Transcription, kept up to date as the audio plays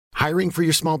Hiring for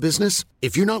your small business?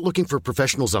 If you're not looking for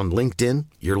professionals on LinkedIn,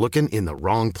 you're looking in the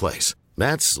wrong place.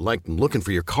 That's like looking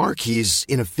for your car keys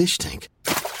in a fish tank.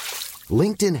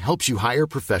 LinkedIn helps you hire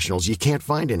professionals you can't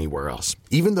find anywhere else,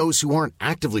 even those who aren't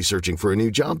actively searching for a new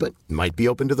job but might be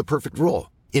open to the perfect role.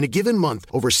 In a given month,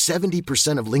 over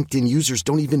 70% of LinkedIn users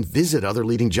don't even visit other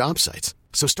leading job sites.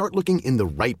 So start looking in the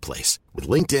right place. With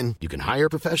LinkedIn, you can hire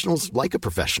professionals like a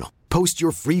professional. Post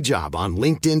your free job on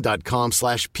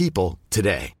linkedin.com/people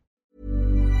today.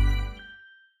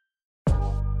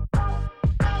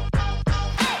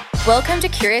 Welcome to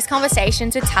Curious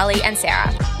Conversations with Tully and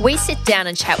Sarah. We sit down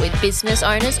and chat with business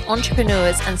owners,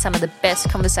 entrepreneurs, and some of the best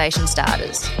conversation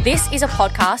starters. This is a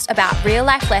podcast about real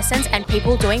life lessons and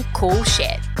people doing cool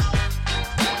shit.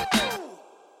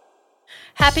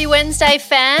 Happy Wednesday,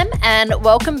 fam, and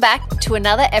welcome back to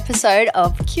another episode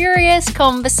of Curious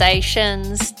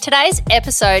Conversations. Today's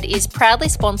episode is proudly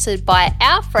sponsored by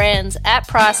our friends at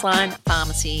Priceline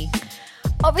Pharmacy.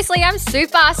 Obviously, I'm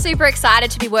super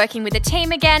excited to be working with the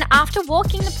team again after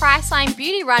walking the Priceline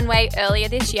Beauty Runway earlier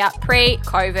this year,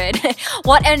 pre-COVID.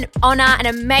 What an honour and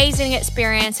amazing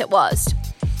experience it was.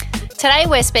 Today,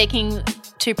 we're speaking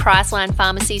to Priceline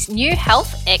Pharmacy's new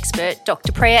health expert,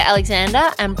 Dr. Priya Alexander,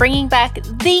 and bringing back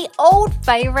the old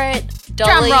favourite,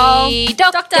 Dolly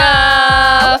Doctor.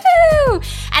 Woohoo!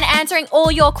 And answering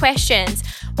all your questions.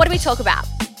 What do we talk about?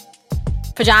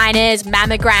 Vaginas,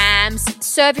 mammograms,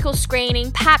 cervical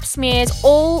screening, pap smears,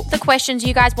 all the questions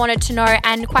you guys wanted to know,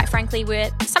 and quite frankly, we're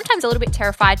sometimes a little bit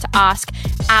terrified to ask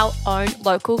our own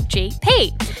local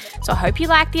GP. So I hope you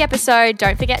liked the episode.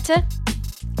 Don't forget to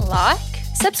like,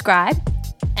 subscribe,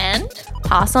 and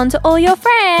pass on to all your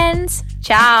friends.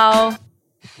 Ciao.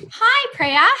 Hi,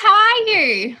 Priya. How are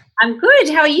you? I'm good.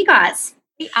 How are you guys?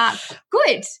 We are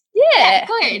good. Yeah,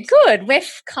 good. Good. We're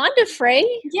kind of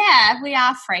free. Yeah, we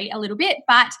are free a little bit,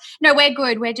 but no, we're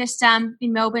good. We're just in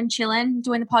Melbourne chilling,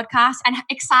 doing the podcast, and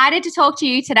excited to talk to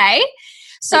you today.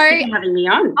 So, thank you for having me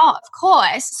on. Oh, of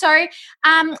course. So,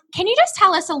 can you just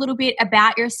tell us a little bit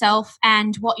about yourself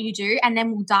and what you do, and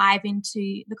then we'll dive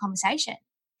into the conversation.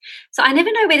 So I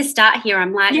never know where to start here.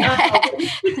 I'm like,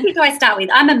 who do I start with?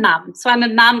 I'm a mum. So I'm a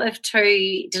mum of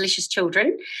two delicious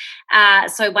children.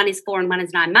 So one is 4 and one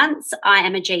is 9 months. I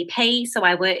am a GP, so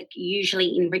I work usually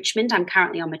in Richmond. I'm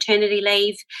currently on maternity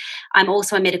leave. I'm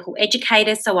also a medical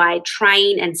educator, so I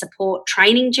train and support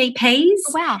training GPs.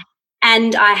 Oh, wow.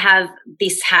 And I have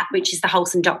this hat, which is the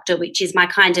Wholesome Doctor, which is my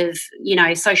kind of,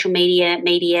 social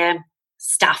media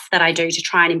stuff that I do to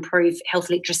try and improve health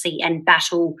literacy and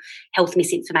battle health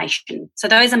misinformation. So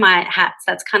those are my hats.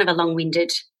 That's kind of a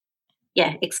long-winded,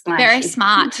 explanation. Very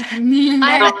smart.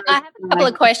 I have a couple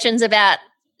of questions about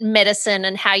medicine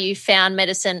and how you found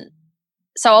medicine.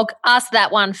 So I'll ask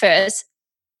that one first.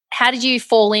 How did you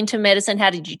fall into medicine?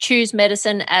 How did you choose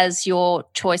medicine as your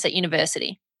choice at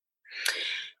university?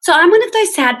 So I'm one of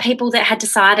those sad people that had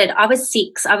decided. I was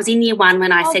 6. I was in year 1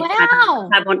 when I said, wow.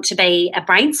 I want to be a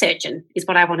brain surgeon is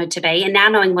what I wanted to be. And now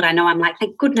knowing what I know, I'm like,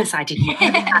 thank goodness I didn't.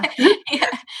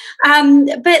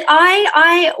 But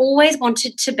I always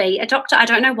wanted to be a doctor. I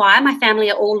don't know why. My family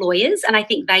are all lawyers, and I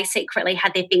think they secretly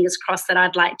had their fingers crossed that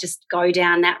I'd like just go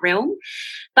down that realm.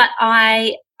 But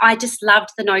I just loved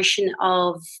the notion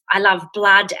of, I love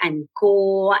blood and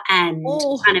gore and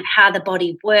kind of how the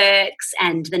body works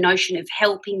and the notion of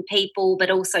helping people,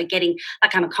 but also getting,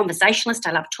 like, I'm a conversationalist.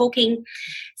 I love talking.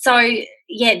 So,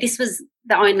 this was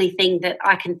the only thing that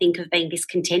I can think of being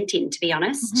discontent in, to be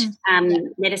honest.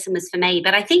 Medicine was for me.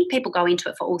 But I think people go into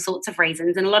it for all sorts of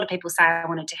reasons. And a lot of people say, I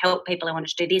wanted to help people, I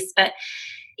wanted to do this. But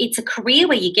it's a career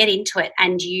where you get into it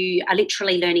and you are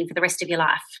literally learning for the rest of your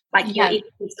life. Like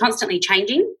it's constantly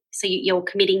changing, so you're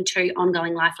committing to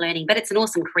ongoing life learning. But it's an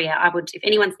awesome career. I would, if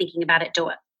anyone's thinking about it, do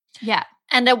it. Yeah.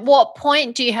 And at what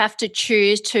point do you have to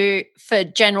choose for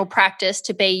general practice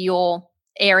to be your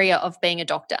area of being a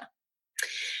doctor?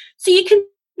 So you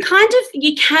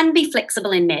can be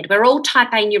flexible in med. We're all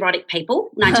type A neurotic people,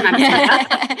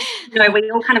 99%. We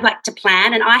all kind of like to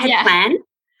plan, and I had planned.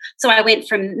 So I went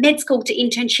from med school to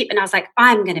internship, and I was like,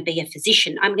 I'm going to be a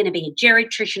physician. I'm going to be a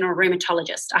geriatrician or a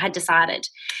rheumatologist. I had decided.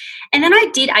 And then I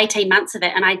did 18 months of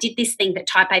it, and I did this thing that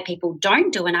type A people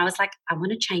don't do, and I was like, I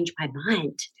want to change my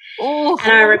mind. Ooh.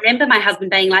 And I remember my husband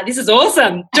being like, this is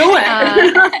awesome, do it.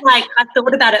 I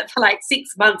thought about it for like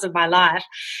 6 months of my life.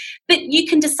 But you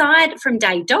can decide from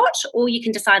day dot, or you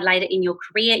can decide later in your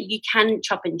career. You can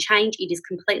chop and change. It is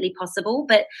completely possible.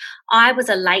 But I was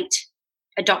a late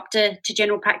adopter to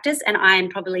general practice, and I am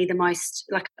probably the most,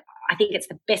 I think it's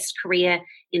the best career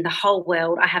in the whole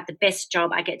world. I have the best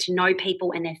job. I get to know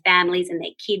people and their families and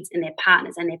their kids and their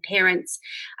partners and their parents.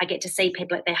 I get to see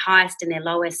people at their highest and their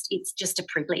lowest. It's just a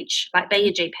privilege. Like being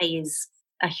a GP is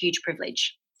a huge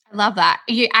privilege. I love that.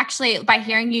 You actually, by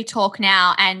hearing you talk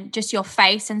now and just your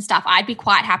face and stuff, I'd be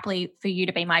quite happy for you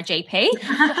to be my GP,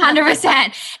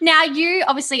 100%. Now, you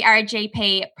obviously are a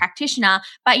GP practitioner,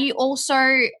 but you also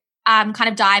kind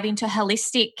of dive into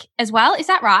holistic as well. Is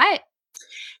that right?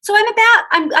 So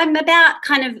I'm about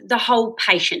kind of the whole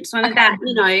patient. So I'm about,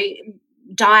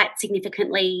 diet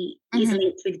significantly is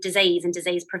linked with disease and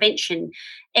disease prevention.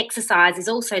 Exercise is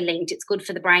also linked. It's good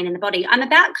for the brain and the body. I'm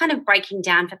about kind of breaking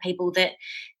down for people that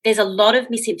there's a lot of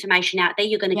misinformation out there.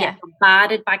 You're going to get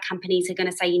bombarded by companies who are going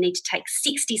to say you need to take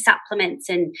 60 supplements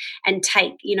and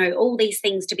take, all these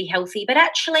things to be healthy. But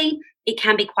actually, it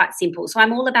can be quite simple. So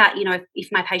I'm all about, if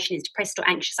my patient is depressed or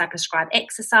anxious, I prescribe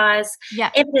exercise,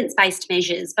 evidence-based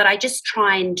measures, but I just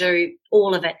try and do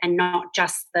all of it and not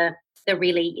just the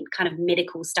really kind of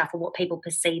medical stuff or what people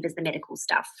perceive as the medical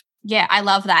stuff. Yeah, I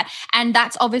love that. And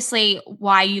that's obviously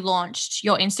why you launched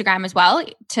your Instagram as well.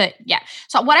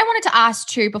 So what I wanted to ask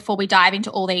too before we dive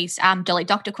into all these Dolly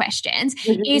Doctor questions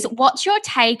is what's your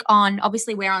take on,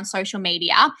 obviously we're on social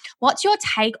media, what's your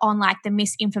take on like the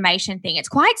misinformation thing? It's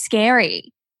quite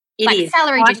scary. It like is.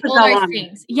 Salary juice, all those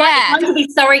things. Yeah. I'm going to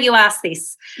be sorry you asked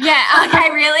this. Yeah. Okay,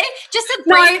 really? Just a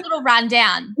brief little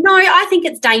rundown. No, I think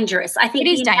it's dangerous. I think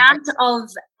it is the amount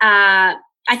of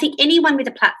I think anyone with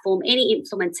a platform, any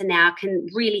influencer now can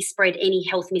really spread any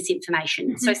health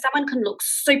misinformation. So someone can look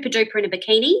super duper in a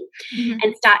bikini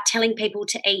and start telling people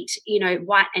to eat,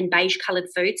 white and beige coloured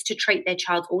foods to treat their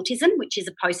child's autism, which is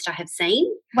a post I have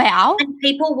seen. Wow. And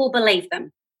people will believe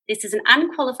them. This is an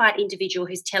unqualified individual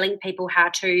who's telling people how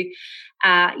to,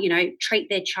 treat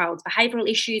their child's behavioural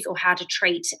issues or how to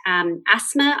treat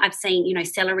asthma. I've seen,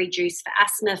 celery juice for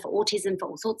asthma, for autism, for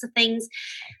all sorts of things.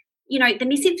 The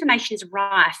misinformation is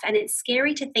rife, and it's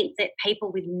scary to think that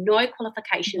people with no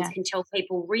qualifications can tell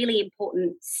people really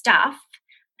important stuff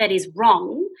that is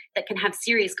wrong, that can have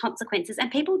serious consequences,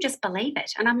 and people just believe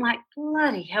it. And I'm like,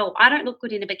 bloody hell, I don't look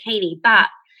good in a bikini, but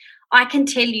I can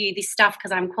tell you this stuff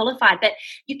because I'm qualified. But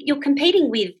you're competing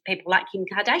with people like Kim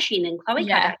Kardashian and Khloe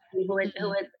Kardashian who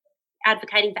are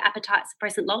advocating for appetite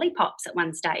suppressant lollipops at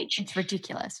one stage. It's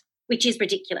ridiculous. Which is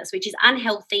ridiculous, which is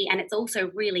unhealthy, and it's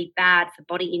also really bad for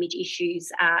body image issues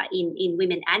in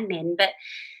women and men. But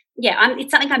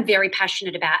it's something I'm very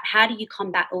passionate about. How do you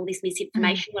combat all this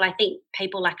misinformation? Well, I think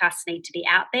people like us need to be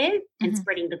out there and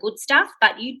spreading the good stuff,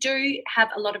 but you do have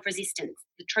a lot of resistance.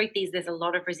 The truth is there's a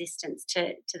lot of resistance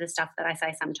to the stuff that I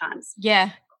say sometimes. Yeah.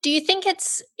 Do you think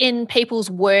it's in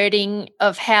people's wording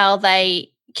of how they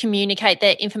communicate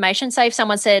their information? Say if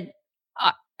someone said,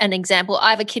 an example, I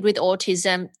have a kid with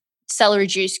autism, celery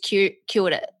juice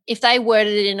cured it. If they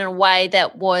worded it in a way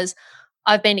that was,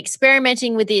 I've been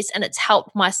experimenting with this and it's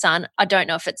helped my son. I don't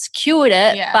know if it's cured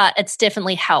it, but it's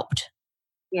definitely helped.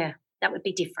 Yeah, that would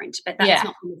be different. But that's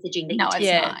not the messaging that you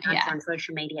take on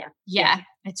social media. Yeah,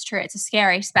 it's true. It's a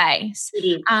scary space. It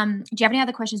is. Do you have any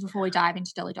other questions before we dive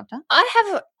into Dolly Doctor? I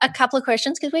have a couple of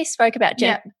questions because we spoke about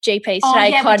GPs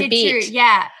today quite a bit. Too.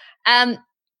 Yeah.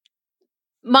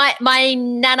 My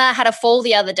nana had a fall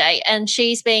the other day and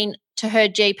she's been to her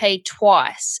GP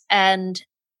twice, and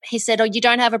he said, you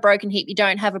don't have a broken hip, you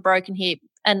don't have a broken hip.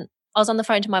 And I was on the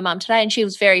phone to my mum today and she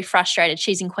was very frustrated.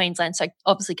 She's in Queensland, so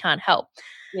obviously can't help.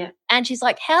 Yeah. And she's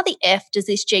like, how the F does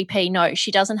this GP know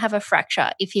she doesn't have a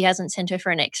fracture if he hasn't sent her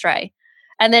for an x-ray?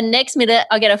 And then next minute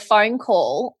I get a phone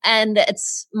call and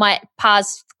it's my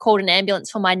pa's called an ambulance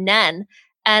for my nan.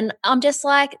 And I'm just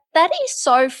like, that is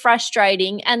so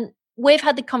frustrating. And we've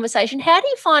had the conversation. How do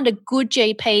you find a good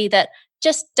GP that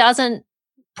just doesn't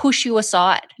push you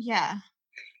aside? Yeah.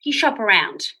 You shop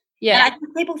around. Yeah. And I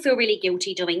think people feel really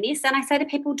guilty doing this. And I say to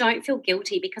people, don't feel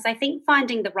guilty, because I think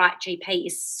finding the right GP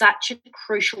is such a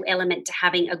crucial element to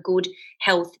having a good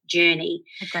health journey.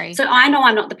 Agree. So I know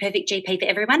I'm not the perfect GP for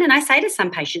everyone. And I say to some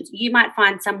patients, you might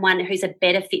find someone who's a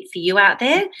better fit for you out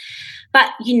there, but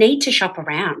you need to shop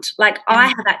around. Like I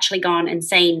have actually gone and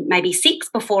seen maybe 6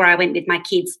 before I went with my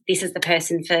kids. This is the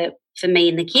person for me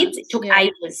and the kids. It took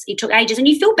ages. It took ages. And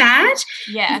you feel bad.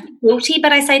 Yeah. You feel guilty.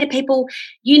 But I say to people,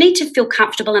 you need to feel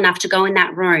comfortable enough to go in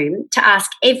that room, to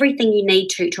ask everything you need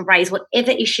to raise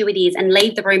whatever issue it is, and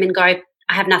leave the room and go,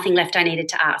 I have nothing left I needed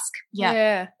to ask.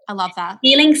 Yeah. I love that.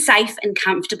 Feeling safe and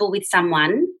comfortable with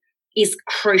someone is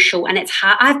crucial, and it's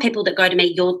hard. I have people that go to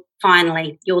me, you're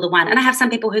the one. And I have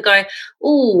some people who go,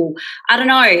 oh, I don't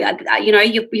know,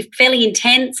 you're fairly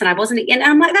intense and I wasn't, and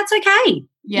I'm like, that's okay.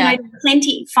 Yeah.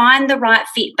 Plenty, find the right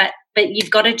fit, but you've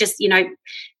got to just,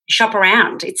 shop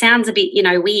around. It sounds a bit,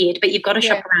 weird, but you've got to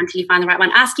shop around till you find the right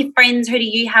one. Ask your friends, who do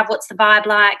you have? What's the vibe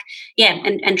like? Yeah,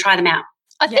 and try them out.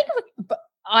 I think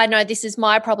I know this is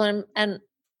my problem, and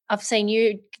I've seen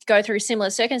you go through similar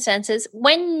circumstances.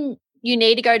 When you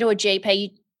need to go to a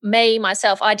GP,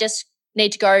 myself, I just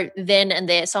need to go then and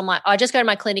there. So I'm like, I just go to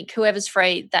my clinic, whoever's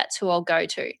free, that's who I'll go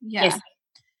to. Yeah. Yes. It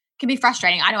can be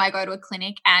frustrating. I know I go to a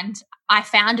clinic and I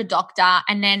found a doctor,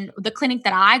 and then the clinic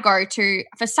that I go to,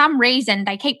 for some reason,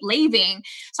 they keep leaving.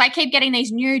 So I keep getting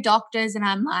these new doctors, and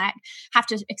I'm like, have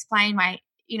to explain my,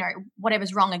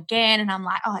 whatever's wrong again. And I'm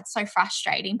like, oh, it's so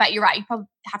frustrating. But you're right. You probably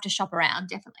have to shop around,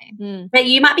 definitely. But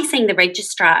you might be seeing the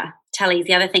registrar, Tally,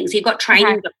 the other thing. So you've got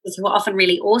training doctors who are often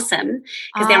really awesome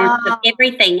because they're on top of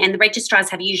everything, and the registrars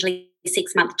have usually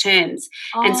 6-month terms.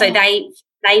 And so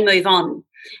they move on.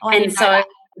 And so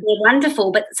they're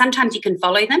wonderful, but sometimes you can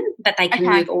follow them, but they can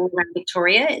move all around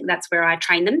Victoria. That's where I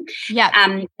train them.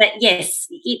 Yeah. But yes,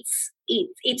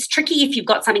 it's tricky if you've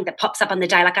got something that pops up on the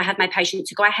day. Like I have my patients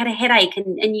who go, I had a headache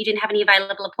and you didn't have any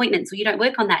available appointments, or you don't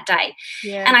work on that day.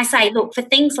 Yeah. And I say, look, for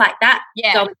things like that,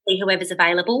 go and see whoever's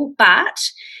available. But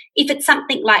if it's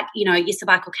something like, your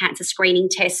cervical cancer screening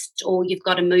test, or you've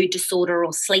got a mood disorder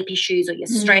or sleep issues, or you're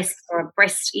stressed or a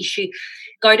breast issue,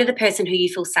 go to the person who you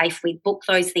feel safe with, book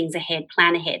those things ahead,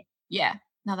 plan ahead. Yeah.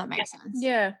 No, that makes sense.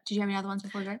 Yeah. Did you have any other ones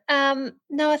before we go?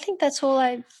 No, I think that's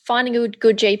all. Finding a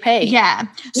good GP. Yeah.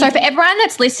 So for everyone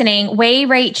that's listening, we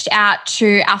reached out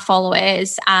to our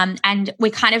followers and we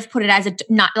kind of put it as a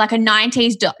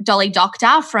 90s Dolly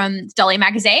doctor from Dolly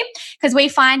magazine, because we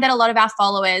find that a lot of our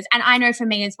followers, and I know for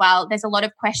me as well, there's a lot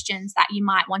of questions that you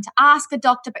might want to ask a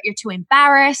doctor, but you're too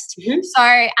embarrassed.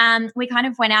 So we kind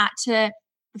of went out to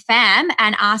the fam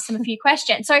and asked them a few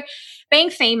questions. So being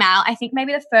female, I think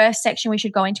maybe the first section we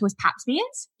should go into is pap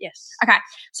smears. Yes. Okay.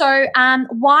 So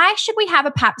why should we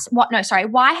have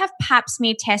why have pap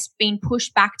smear tests been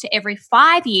pushed back to every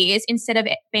 5 years instead of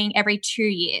it being every 2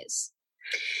 years?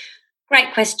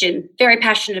 Great question. Very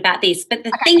passionate about this. But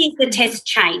the thing is, the test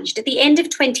changed. At the end of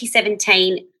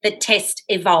 2017, the test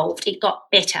evolved. It got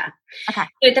better. Okay.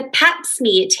 So the pap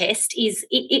smear test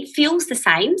it feels the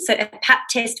same. So a pap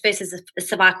test versus a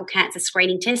cervical cancer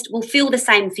screening test will feel the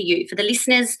same for you. For the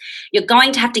listeners, you're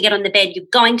going to have to get on the bed. You're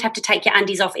going to have to take your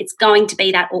undies off. It's going to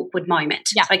be that awkward moment.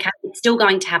 Yeah. Okay. It's still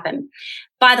going to happen.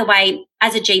 By the way,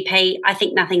 as a GP, I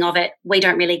think nothing of it. We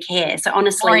don't really care. So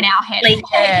honestly, or in our head.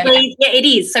 Please, it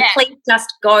is. So please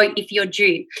just go if you're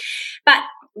due. But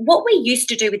what we used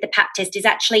to do with the pap test is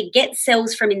actually get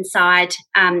cells from inside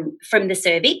from the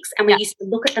cervix, and we used to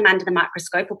look at them under the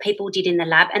microscope, or people did in the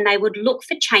lab, and they would look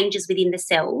for changes within the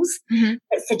cells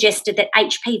that suggested that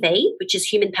HPV, which is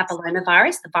human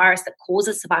papillomavirus, the virus that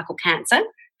causes cervical cancer,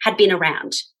 had been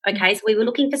around. Okay, so we were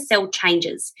looking for cell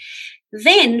changes.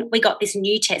 Then we got this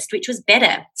new test, which was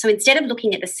better. So instead of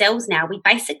looking at the cells now, we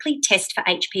basically test for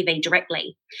HPV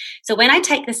directly. So when I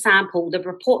take the sample, the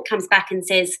report comes back and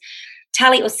says,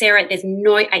 Tally or Sarah, there's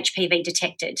no HPV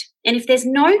detected. And if there's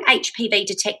no HPV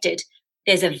detected,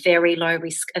 there's a very low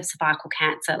risk of cervical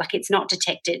cancer. Like, it's not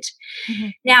detected.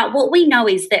 Now, what we know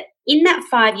is that in that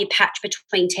 5-year patch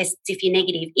between tests, if you're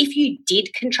negative, if you did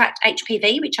contract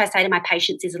HPV, which I say to my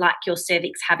patients is like your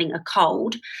cervix having a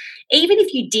cold, even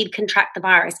if you did contract the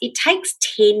virus, it takes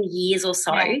 10 years or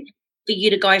so for you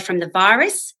to go from the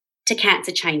virus to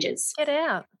cancer changes. Get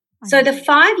out. So the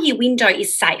 5-year window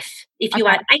is safe. If you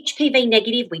are HPV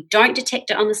negative, we don't detect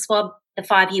it on the swab, the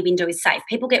 5-year window is safe.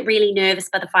 People get really nervous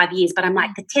by the 5 years, but I'm like,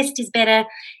 the test is better.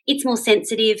 It's more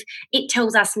sensitive. It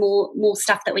tells us more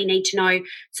stuff that we need to know.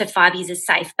 So 5 years is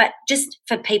safe. But just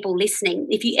for people listening,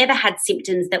 if you ever had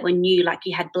symptoms that were new, like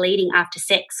you had bleeding after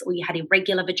sex or you had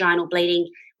irregular vaginal bleeding,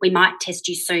 we might test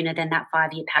you sooner than that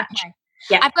 5-year patch. Okay.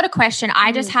 Yeah. I've got a question.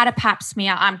 I just had a pap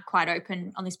smear. I'm quite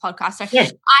open on this podcast. So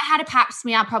I had a pap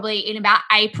smear probably in about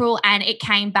April, and it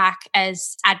came back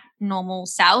as abnormal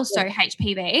cells, so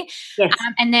HPV. Yes.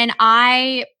 And then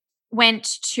I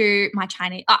went to my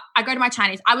Chinese. I go to my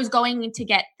Chinese. I was going to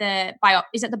get the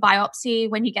Is it the biopsy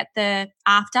when you get the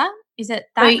after? Is it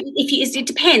that? So it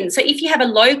depends. So if you have a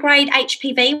low-grade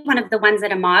HPV, one of the ones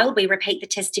that are mild, we repeat the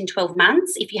test in 12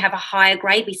 months. If you have a higher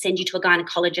grade, we send you to a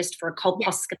gynecologist for a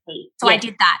colposcopy. So I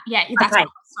did that. Yeah, that's right.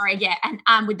 Sorry, yeah,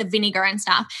 and with the vinegar and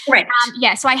stuff. Correct.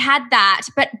 So I had that,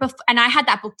 and I had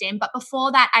that booked in. But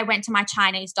before that, I went to my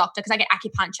Chinese doctor because I get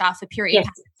acupuncture for period pains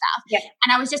and stuff. Yes.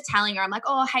 And I was just telling her, I'm like,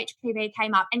 oh, HPV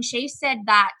came up, and she said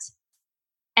that.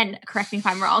 And correct me if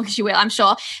I'm wrong, she will, I'm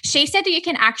sure. She said that you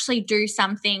can actually do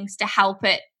some things to help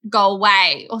it go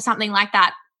away or something like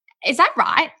that. Is that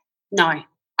right? No.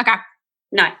 Okay.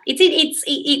 No,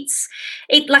 it's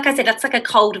like I said, that's like a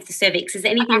cold of the cervix. Is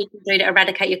there anything you can do to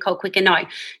eradicate your cold quicker? No.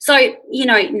 So,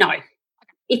 no.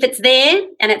 If it's there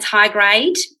and it's high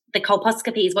grade, the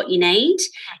colposcopy is what you need.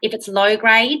 If it's low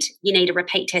grade, you need a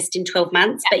repeat test in 12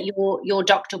 months, but your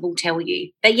doctor will tell you.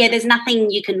 But there's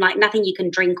nothing you can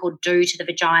drink or do to the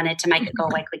vagina to make it go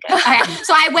away quicker. Okay.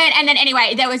 So I went, and then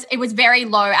anyway, it was very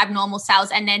low abnormal cells,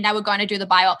 and then they were going to do the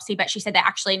biopsy, but she said that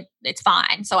actually it's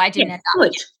fine. So I didn't end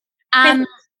up. Good.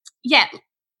 Yeah.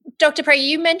 Dr. Pree,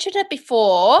 you mentioned it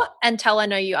before, and Tal, I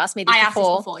know you asked me this before. I asked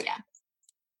this before, yeah.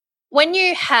 When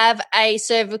you have a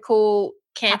cervical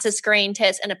cancer screen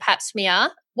test and a pap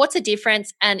smear, what's the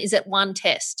difference, and is it one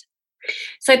test?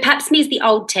 So pap smear is the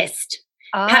old test.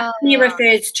 Pap smear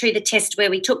refers to the test where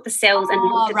we took the cells and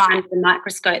looked at them under the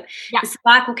microscope. Yep. The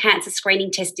cervical cancer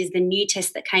screening test is the new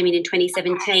test that came in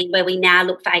 2017, where we now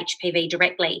look for HPV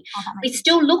directly. We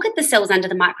still look at the cells under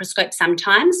the microscope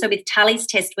sometimes. So with Tully's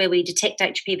test, where we detect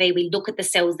HPV, we look at the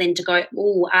cells then to go,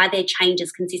 are there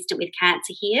changes consistent with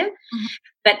cancer here? Mm-hmm.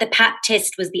 But the pap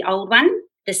test was the old one.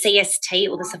 The CST,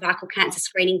 or the cervical cancer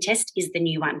screening test, is the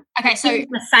new one. Okay, so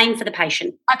it's the same for the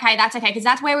patient. Okay, that's okay, because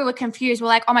that's where we were confused. We're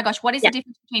like, oh my gosh, what is the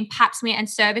difference between pap smear and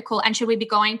cervical? And should we be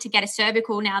going to get a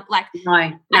cervical now? Like, no,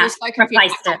 I was so confused.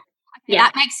 Replaced it. Okay,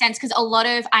 that makes sense, because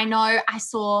I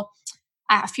saw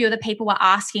a few of the people were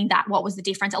asking what was the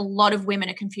difference. A lot of women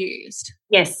are confused.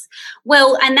 Yes.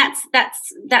 Well, and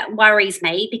that worries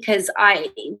me, because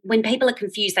when people are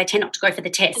confused, they tend not to go for the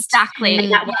test. Exactly. And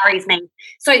that worries me.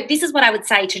 So this is what I would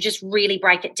say to just really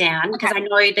break it down, because I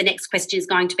know the next question is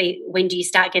going to be, when do you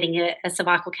start getting a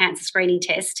cervical cancer screening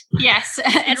test? Yes,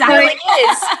 exactly. It really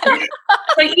is.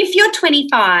 So if you're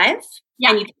 25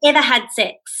 and you've ever had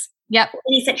sex,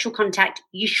 any sexual contact,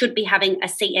 you should be having a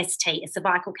CST, a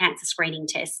cervical cancer screening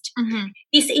test. Mm-hmm.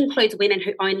 This includes women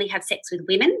who only have sex with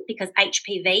women, because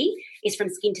HPV is from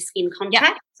skin-to-skin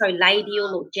contact. So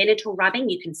labial or genital rubbing,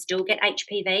 you can still get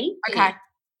HPV. Okay.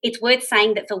 It's worth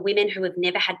saying that for women who have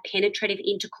never had penetrative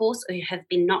intercourse or who have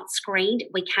been not screened,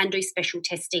 we can do special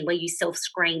testing where you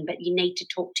self-screen, but you need to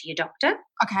talk to your doctor.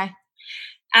 Okay.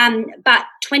 But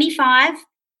 25,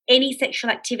 any sexual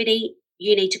activity,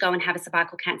 you need to go and have a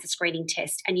cervical cancer screening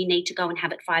test, and you need to go and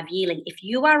have it 5 yearly. If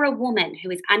you are a woman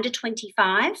who is under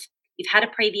 25, you've had a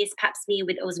previous pap smear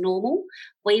it was normal,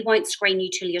 we won't screen you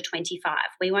till you're 25.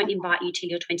 We won't invite you till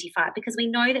you're 25, because we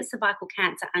know that cervical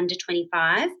cancer under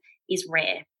 25 is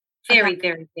rare. Very,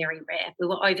 very, very rare. We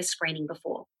were over-screening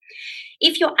before.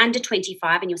 If you're under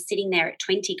 25 and you're sitting there at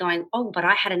 20 going, but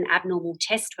I had an abnormal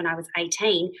test when I was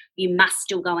 18, you must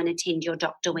still go and attend your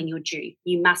doctor when you're due.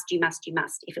 You must,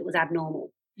 if it was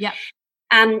abnormal. Yeah.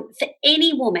 For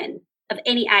any woman of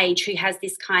any age who has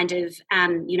this kind of,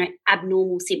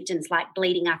 abnormal symptoms like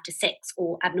bleeding after sex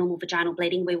or abnormal vaginal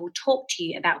bleeding, we will talk to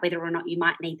you about whether or not you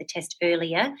might need the test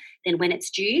earlier than when it's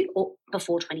due or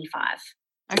before 25.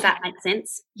 Does that make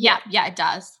sense? Yeah, it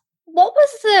does. What was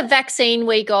the vaccine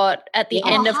we got at the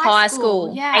end of high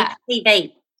school? Yeah.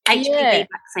 HPV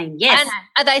vaccine, yes. And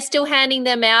are they still handing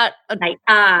them out? They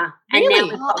are. Really? And now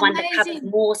we've got one that covers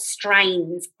more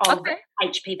strains of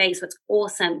HPV, so it's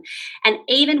awesome. And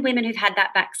even women who've had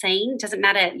that vaccine, doesn't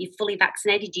matter, you're fully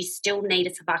vaccinated, you still need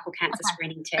a cervical cancer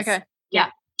screening test. Okay. Yeah.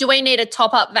 Do we need a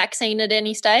top-up vaccine at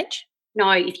any stage?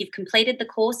 No, if you've completed the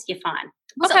course, you're fine.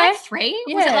 Was it like 3?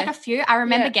 Yeah. Was it like a few? I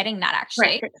remember getting that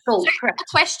actually. Correct.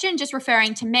 A question just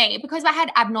referring to me, because I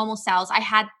had abnormal cells. I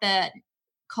had the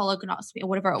colonoscopy or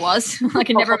whatever it was. I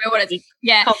can never remember what it is.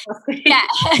 Yeah.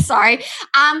 Sorry.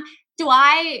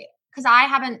 Because I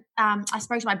haven't, I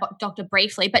spoke to my doctor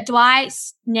briefly, but do I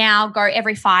now go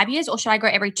every 5 years, or should I go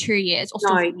every 2 years?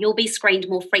 No, you'll be screened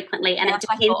more frequently, and it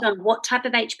depends on what type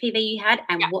of HPV you had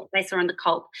and what they saw on the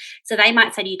colp. So they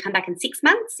might say to you, come back in 6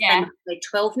 months, they might say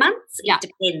 12 months. It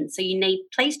depends. So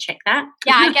please check that.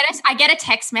 Yeah, I get a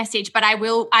text message, but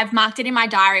I've marked it in my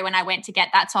diary when I went to get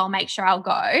that, so I'll make sure I'll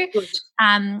go. Good.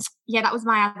 That was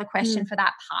my other question for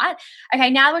that part. Okay,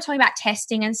 now that we're talking about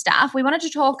testing and stuff, we wanted to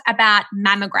talk about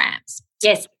mammograms.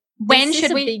 Yes. When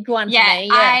should we? This is a big one for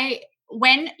me.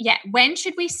 When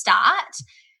should we start?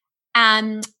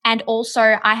 And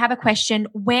also, I have a question.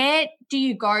 Where do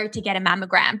you go to get a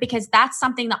mammogram? Because that's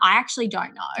something that I actually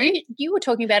don't know. You were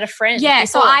talking about a friend. Yeah,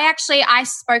 before. So I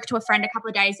spoke to a friend a couple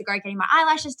of days ago getting my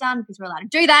eyelashes done, because we're allowed to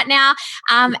do that now.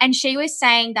 And she was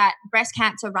saying that breast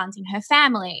cancer runs in her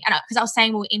family. And because I was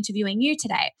saying we were interviewing you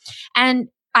today. And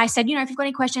I said, if you've got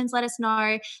any questions, let us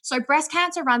know. So breast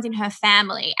cancer runs in her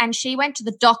family. And she went to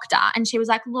the doctor and she was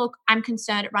like, look, I'm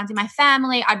concerned it runs in my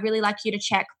family. I'd really like you to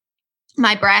check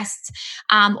my breasts,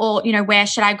 or, you know, where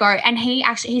should I go? And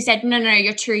he said, no,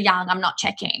 you're too young. I'm not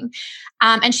checking.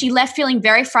 And she left feeling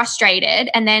very frustrated.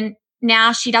 And then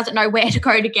now she doesn't know where to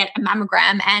go to get a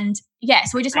mammogram. And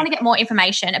so we just want to get more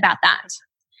information about that.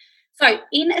 So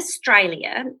in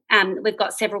Australia, we've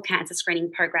got several cancer screening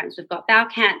programs. We've got bowel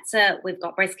cancer, we've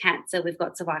got breast cancer, we've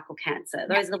got cervical cancer.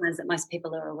 Those are the ones that most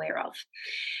people are aware of.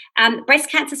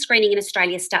 Breast cancer screening in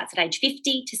Australia starts at age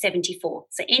 50 to 74.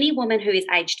 So any woman who is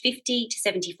aged 50 to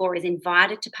 74 is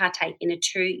invited to partake in a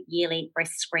 2-yearly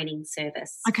breast screening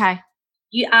service. Okay.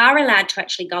 You are allowed to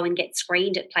actually go and get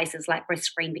screened at places like Breast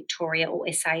Screen Victoria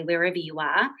or SA, wherever you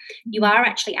are. You are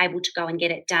actually able to go and get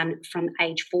it done from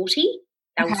age 40.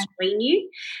 They'll screen you,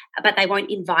 but they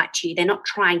won't invite you. They're not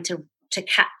trying to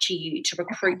capture you, to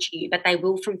recruit you, but they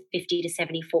will from 50 to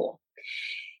 74.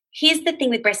 Here's the thing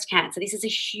with breast cancer. This is a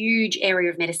huge area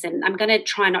of medicine. I'm going to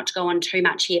try not to go on too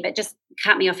much here, but just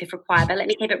cut me off if required. But let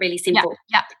me keep it really simple.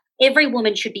 Yeah. Every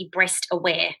woman should be breast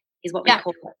aware is what we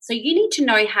call it. So you need to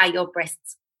know how your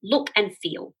breasts look and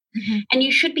feel. Mm-hmm. And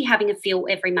you should be having a feel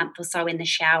every month or so in the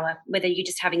shower, whether you're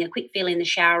just having a quick feel in the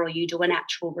shower or you do an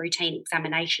actual routine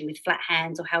examination with flat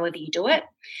hands or however you do it.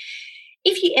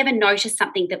 If you ever notice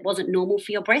something that wasn't normal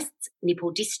for your breasts,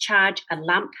 nipple discharge, a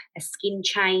lump, a skin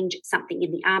change, something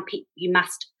in the armpit, you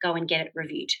must go and get it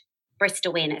reviewed. Breast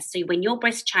awareness. So when your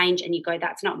breasts change and you go,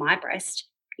 that's not my breast,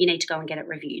 you need to go and get it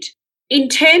reviewed. In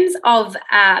terms of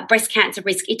breast cancer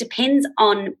risk, it depends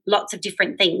on lots of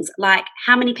different things, like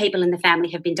how many people in the family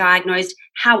have been diagnosed,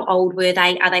 how old were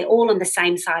they, are they all on the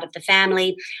same side of the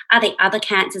family, are there other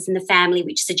cancers in the family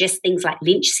which suggest things like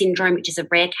Lynch syndrome, which is a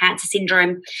rare cancer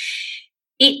syndrome.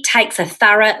 It takes a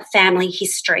thorough family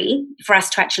history for us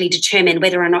to actually determine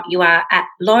whether or not you are at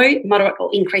low, moderate or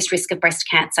increased risk of breast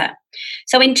cancer.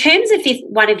 So in terms of if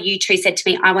one of you two said to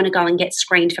me, I want to go and get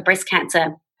screened for breast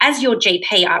cancer, as your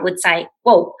GP, I would say,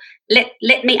 well,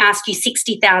 let me ask you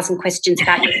 60,000 questions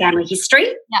about your family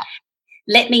history. Yeah.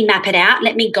 Let me map it out.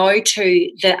 Let me go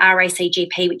to the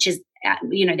RACGP, which is,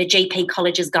 the GP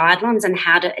college's guidelines on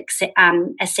how to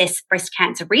assess breast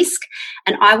cancer risk.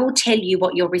 And I will tell you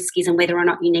what your risk is and whether or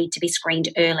not you need to be screened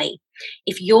early.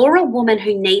 If you're a woman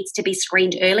who needs to be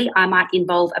screened early, I might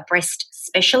involve a breast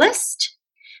specialist,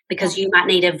 because you might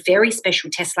need a very special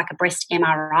test like a breast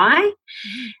MRI.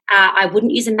 Mm-hmm. I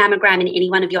wouldn't use a mammogram in any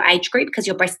one of your age group because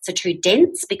your breasts are too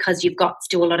dense, because you've got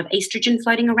still a lot of estrogen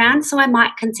floating around. So I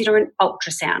might consider an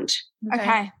ultrasound.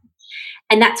 Okay.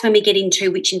 And that's when we get into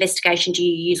which investigation do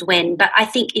you use when. But I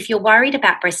think if you're worried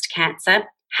about breast cancer,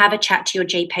 have a chat to your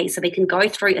GP so we can go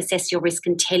through, assess your risk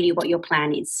and tell you what your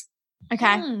plan is.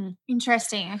 Okay.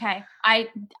 Interesting. Okay. I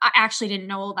actually didn't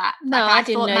know all that. No, I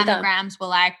didn't know that. Mammograms were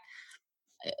like,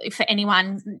 for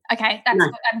anyone. Okay, that's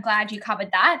good. I'm glad you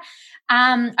covered that.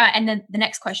 And then the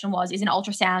next question was, is an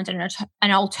ultrasound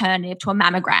an alternative to a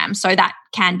mammogram? So that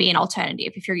can be an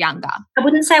alternative if you're younger. I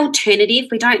wouldn't say alternative.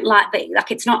 We don't like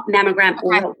it's not mammogram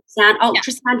or ultrasound.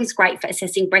 Ultrasound is great for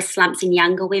assessing breast lumps in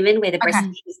younger women where the breast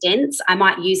tissue is dense. I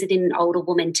might use it in an older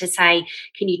woman to say,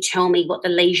 can you tell me what the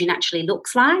lesion actually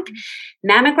looks like?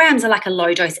 Mammograms are like a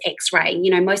low-dose X-ray.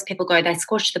 Most people go, they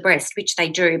squash the breast, which they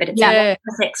do, but it's a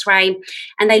low-dose X-ray,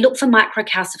 and they look for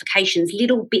microcalcifications,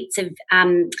 little bits of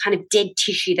kind of dead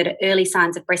tissue that are early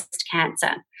signs of breast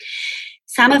cancer.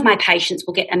 Some of my patients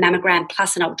will get a mammogram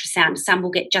plus an ultrasound. Some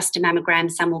will get just a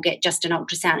mammogram. Some will get just an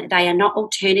ultrasound. They are not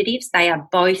alternatives. They are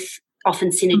both often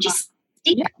synergistic,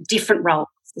 different roles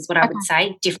is what I would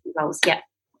say, different roles,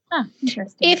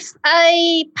 Interesting. If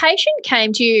a patient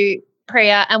came to you,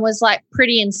 Priya, and was like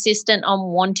pretty insistent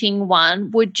on wanting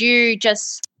one, would you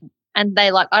just, and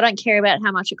they like, I don't care about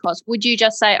how much it costs, would you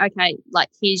just say, okay, like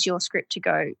here's your script to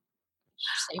go?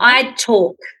 I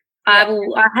talk. I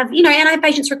have, and I have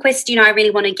patients request, I really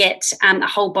want to get a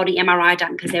whole body MRI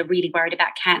done because they're really worried about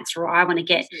cancer, or I want to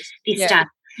get this done.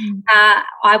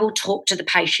 I will talk to the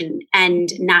patient and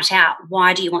nut out,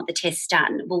 why do you want the test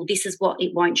done? Well, this is what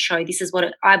it won't show. This is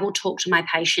what I will talk to my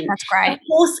patient. That's great. Of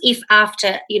course, if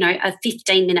after, a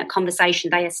 15-minute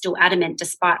conversation, they are still adamant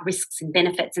despite risks and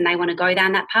benefits and they want to go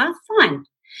down that path, fine.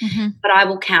 Mm-hmm. But I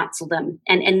will counsel them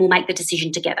and we'll make the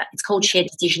decision together. It's called shared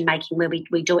decision making, where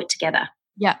we do it together.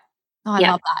 Yeah. Oh, I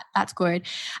love that. That's good.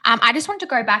 I just want to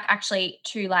go back actually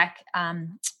to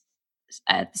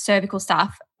cervical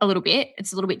stuff a little bit.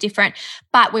 It's a little bit different,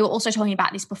 but we were also talking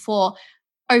about this before,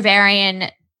 ovarian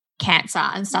cancer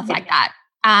and stuff like that.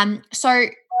 So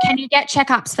can you get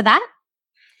checkups for that?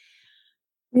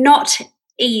 Not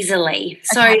easily.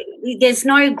 So there's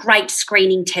no great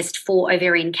screening test for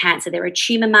ovarian cancer. There are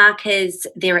tumour markers,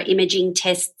 there are imaging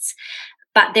tests.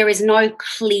 but there is no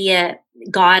clear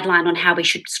guideline on how we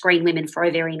should screen women for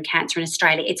ovarian cancer in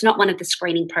Australia. It's not one of the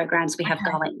screening programs we have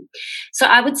going. So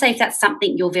I would say if that's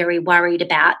something you're very worried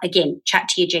about, again, chat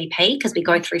to your GP, because we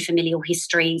go through familial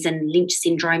histories and Lynch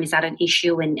syndrome, is that an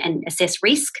issue, and assess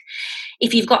risk.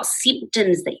 If you've got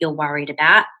symptoms that you're worried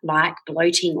about, like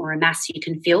bloating or a mass you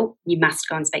can feel, you must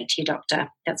go and speak to your doctor.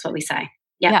 That's what we say.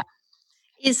 Yeah.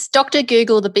 Is Dr.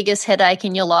 Google the biggest headache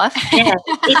in your life? Yeah,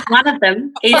 it's one of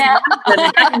them. It's one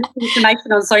of them.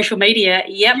 Information on social media.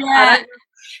 Yep. Yeah.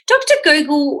 Dr.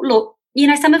 Google, look,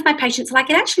 some of my patients are like,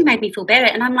 it actually made me feel better.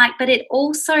 And I'm like, but it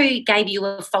also gave you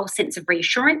a false sense of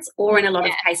reassurance, or in a lot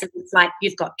of cases, it's like,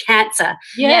 you've got cancer.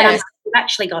 Yeah. And I'm like, you've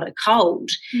actually got a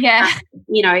cold. Yeah.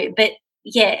 But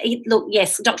look,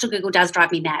 yes, Dr. Google does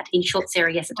drive me mad. In short,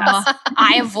 Sarah, yes, it does.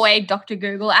 I avoid Dr.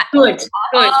 Google at Good.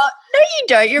 No, you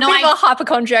don't. You're a bit of a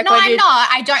hypochondriac. No, I'm not.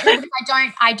 I don't know,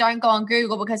 because I don't go on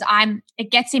Google because it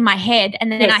gets in my head,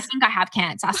 and then I think I have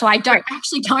cancer. So I don't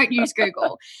use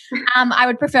Google. I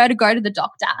would prefer to go to the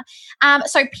doctor.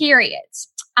 So periods.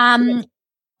 I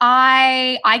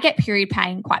get period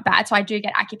pain quite bad, so I do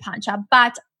get acupuncture,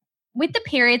 but with the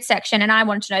period section, and I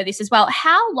wanted to know this as well,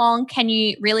 how long can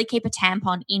you really keep a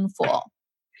tampon in for?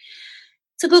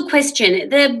 It's a good question.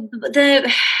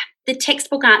 The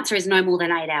textbook answer is no more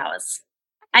than 8 hours.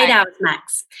 8 hours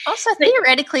max. Also,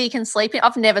 theoretically, you can sleep in.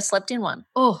 I've never slept in one.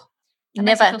 Oh,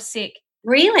 never. I feel sick.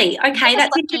 Really? Okay,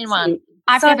 that's interesting. One.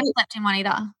 I've never slept in one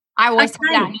either. I always take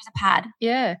it out and use a pad.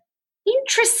 Yeah.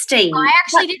 Interesting. I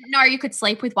actually didn't know you could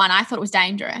sleep with one. I thought it was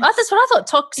dangerous. Oh, that's what I thought.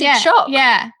 Toxic shock.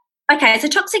 Yeah. Okay, so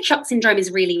toxic shock syndrome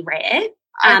is really rare,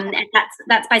 and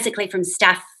that's basically from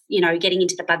staph, getting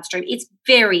into the bloodstream. It's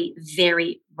very,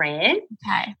 very rare.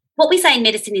 Okay. What we say in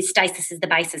medicine is stasis is the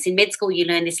basis. In med school, you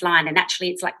learn this line, and actually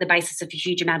it's like the basis of a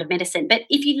huge amount of medicine. But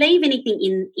if you leave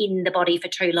anything in the body for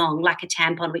too long, like a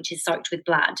tampon, which is soaked with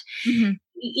blood,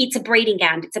 it's a breeding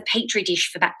ground. It's a petri dish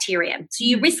for bacteria. So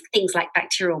you risk things like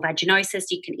bacterial vaginosis.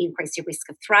 You can increase your risk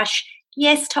of thrush.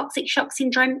 Yes, toxic shock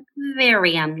syndrome,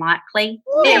 very unlikely.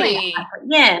 Really? Very unlikely.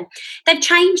 Yeah. They've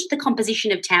changed the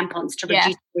composition of tampons to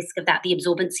reduce the risk of that, the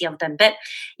absorbency of them. But,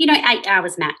 8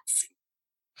 hours max.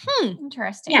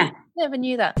 Interesting. Yeah. Never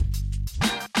knew that.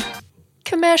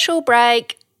 Commercial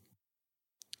break.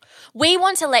 We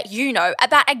want to let you know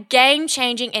about a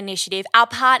game-changing initiative our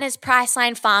partners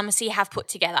Priceline Pharmacy have put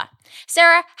together.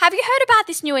 Sarah, have you heard about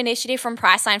this new initiative from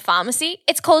Priceline Pharmacy?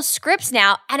 It's called Scripts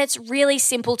Now, and it's really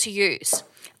simple to use.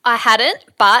 I hadn't,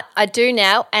 but I do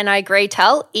now, and I agree,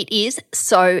 Tal, it is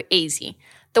so easy.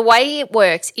 The way it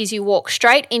works is you walk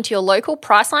straight into your local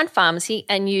Priceline Pharmacy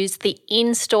and use the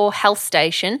in-store health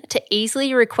station to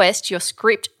easily request your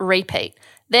script repeat.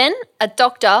 Then a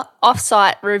doctor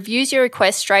off-site reviews your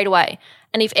request straight away,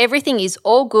 and if everything is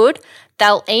all good,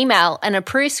 they'll email an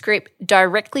approved script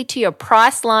directly to your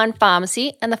Priceline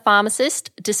Pharmacy, and the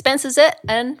pharmacist dispenses it,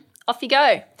 and off you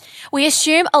go. We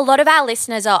assume a lot of our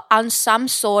listeners are on some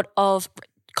sort of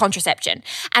contraception,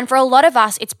 and for a lot of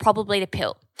us, it's probably the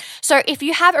pill. So if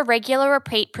you have a regular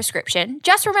repeat prescription,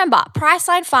 just remember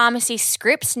Priceline Pharmacy's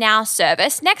Scripts Now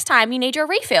service next time you need your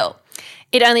refill.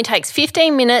 It only takes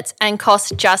 15 minutes and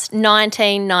costs just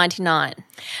 $19.99.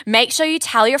 Make sure you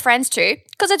tell your friends too,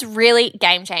 because it's really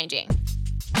game-changing.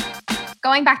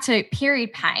 Going back to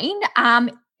period pain,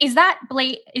 is that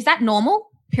normal,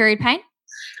 period pain?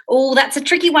 Oh, that's a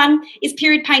tricky one. Is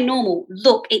period pain normal?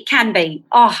 Look, it can be.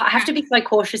 Oh, I have to be so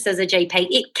cautious as a GP.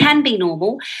 It can be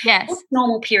normal. Yes. What's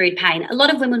normal period pain? A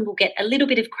lot of women will get a little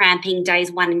bit of cramping days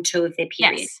 1 and 2 of their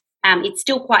period. Yes. It's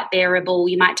still quite bearable.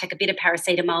 You might take a bit of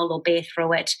paracetamol or bear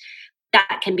through it.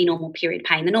 That can be normal period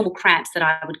pain. The normal cramps that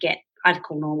I would get, I'd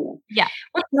call normal. Yeah.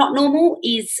 What's not normal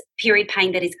is period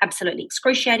pain that is absolutely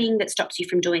excruciating, that stops you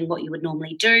from doing what you would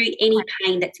normally do. Any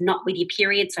pain that's not with your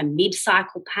period, so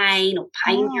mid-cycle pain or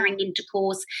pain during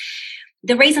intercourse.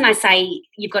 The reason I say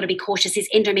you've got to be cautious is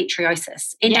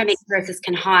endometriosis. Endometriosis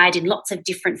can hide in lots of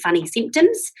different funny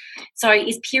symptoms. So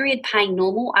is period pain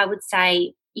normal? I would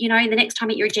say, the next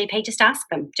time at your GP, just ask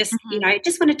them. Just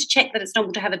wanted to check that it's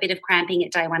normal to have a bit of cramping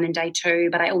at day 1 and day 2,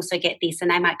 but I also get this.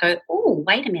 And they might go, oh,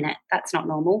 wait a minute, that's not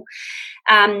normal.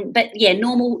 But yeah,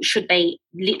 normal should be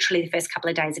literally the first couple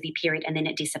of days of your period, and then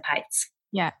it dissipates.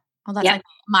 Yeah. Well, that's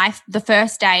like the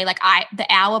first day, the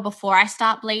hour before I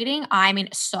start bleeding, I'm in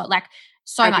so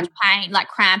much pain, like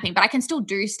cramping, but I can still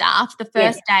do stuff. The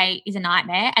first day is a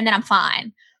nightmare, and then I'm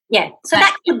fine. Yeah, so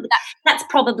that's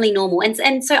probably normal.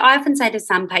 And so I often say to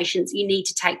some patients, you need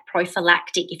to take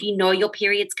prophylactic. If you know your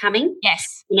period's coming,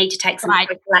 yes, you need to take some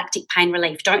prophylactic pain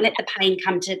relief. Don't let the pain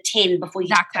come to 10 before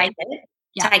you take it.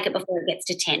 Yeah. Take it before it gets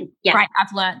to 10. Yeah. Right,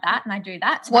 I've learned that and I do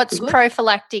that. So what's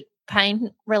prophylactic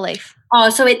pain relief? Oh,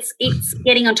 so it's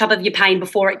getting on top of your pain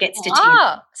before it gets to 10.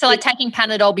 Oh, so like taking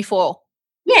Panadol before.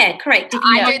 Yeah, correct. If you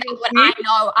I do that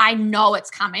when I know it's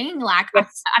coming. Like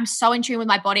Yes. I'm so in tune with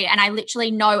my body, and I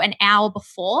literally know an hour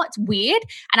before. It's weird,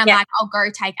 and I'm like, I'll go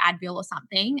take Advil or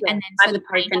something, and then so the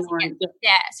pain doesn't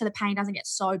get, so the pain doesn't get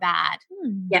so bad. Yeah,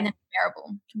 and then it's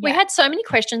bearable. We had so many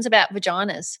questions about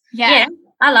vaginas. Yeah,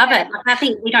 I love it. Like, I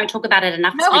think we don't talk about it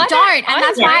enough. No, we don't, and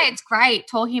that's why it's great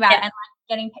talking about it and like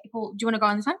getting people. Do you want to go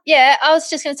on this one? Yeah, I was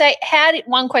just going to say,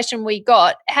 one question we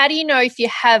got, how do you know if you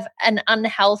have an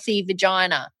unhealthy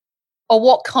vagina, or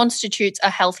what constitutes a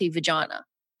healthy vagina?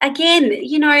 Again,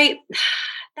 I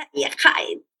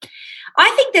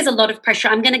think there's a lot of pressure.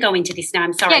 I'm going to go into this now.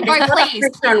 I'm sorry. Yeah, there's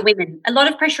a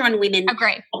lot of pressure on women.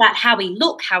 Agree. About how we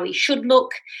look, how we should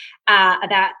look,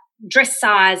 about dress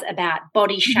size, about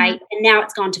body shape, and now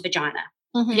it's gone to vagina.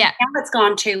 Mm-hmm. Yeah. Now it's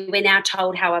gone to, we're now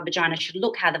told how our vagina should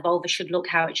look, how the vulva should look,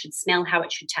 how it should smell, how it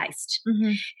should taste.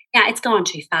 Mm-hmm. Now it's gone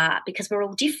too far because we're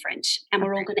all different and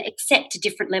we're all going to accept a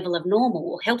different level of normal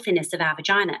or healthiness of our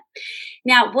vagina.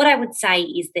 Now, what I would say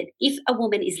is that if a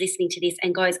woman is listening to this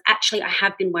and goes, actually, I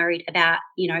have been worried about,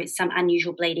 some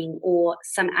unusual bleeding or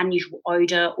some unusual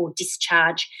odor or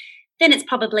discharge, then it's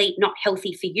probably not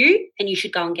healthy for you and you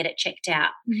should go and get it checked out.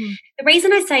 Mm-hmm. The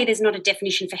reason I say there's not a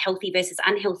definition for healthy versus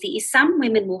unhealthy is some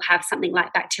women will have something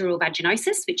like bacterial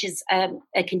vaginosis, which is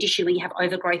a condition where you have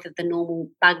overgrowth of the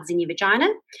normal bugs in your vagina.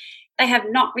 They have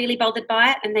not really bothered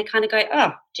by it and they kind of go,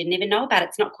 oh, didn't even know about it.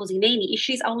 It's not causing me any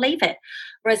issues. I'll leave it.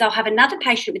 Whereas I'll have another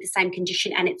patient with the same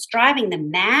condition and it's driving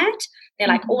them mad. They're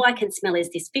like, all I can smell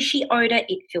is this fishy odor.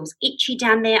 It feels itchy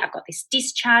down there. I've got this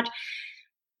discharge.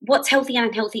 What's healthy and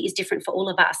unhealthy is different for all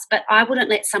of us, but I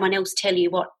wouldn't let someone else tell you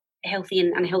what healthy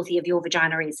and unhealthy of your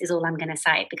vagina is all I'm going to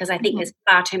say, because I think there's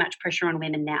far too much pressure on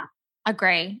women now.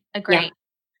 Agree. Yeah.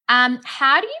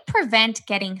 How do you prevent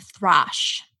getting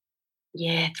thrush?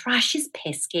 Yeah, thrush is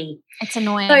pesky. It's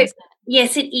annoying. So,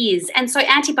 yes, it is. And so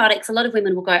antibiotics, a lot of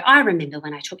women will go, I remember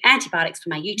when I took antibiotics for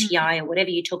my UTI or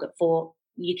whatever you took it for,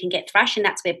 you can get thrush, and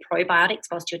that's where probiotics,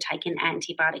 whilst you're taking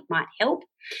antibiotic, might help.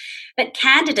 But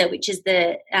Candida, which is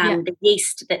the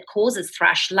yeast that causes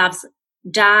thrush, loves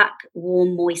dark,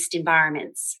 warm, moist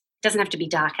environments. Doesn't have to be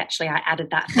dark, actually. I added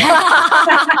that.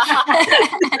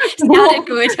 Sounded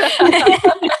good.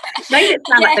 Made it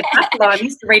sound like the couple I'm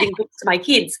used to reading books to my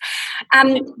kids.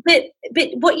 But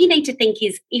what you need to think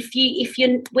is if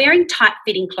you're wearing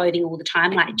tight-fitting clothing all the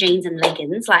time, like jeans and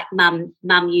leggings, like mum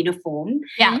uniform,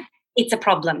 it's a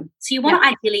problem. So you want to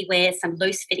ideally wear some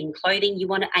loose-fitting clothing. You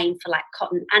want to aim for like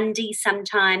cotton undies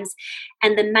sometimes.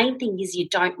 And the main thing is you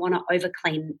don't want to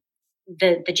overclean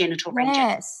the genital region.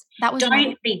 Yes, that was.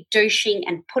 Don't be douching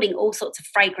and putting all sorts of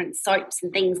fragrant soaps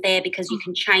and things there, because you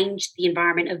can change the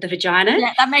environment of the vagina.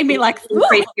 Yeah, that made me like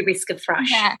increase your risk of thrush.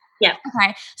 Yeah.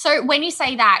 Okay. So when you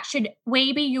say that, should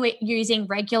we be using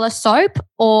regular soap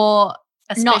or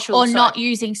not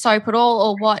using soap at all,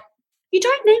 or what? You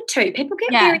don't need to. People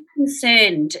get very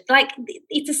concerned. Like,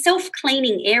 it's a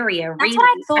self-cleaning area. That's really. what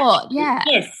I thought, yeah.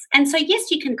 Yes. And so,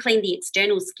 yes, you can clean the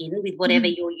external skin with whatever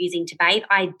you're using to bathe,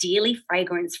 ideally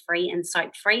fragrance-free and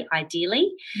soap-free,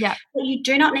 ideally. Yeah. But you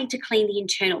do not need to clean the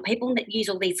internal. People that use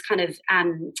all these kind of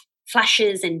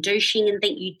flushes and douching and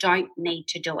think, you don't need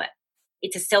to do it.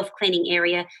 It's a self-cleaning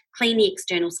area. Clean the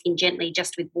external skin gently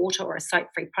just with water or a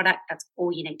soap-free product. That's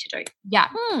all you need to do. Yeah.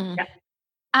 Yep.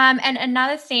 And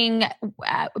another thing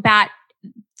about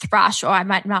thrush, or I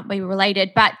might not be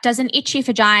related, but does an itchy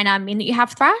vagina mean that you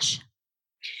have thrush?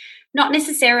 Not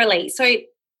necessarily. So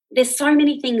there's so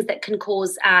many things that can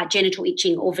cause genital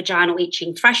itching or vaginal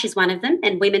itching. Thrush is one of them,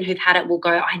 and women who've had it will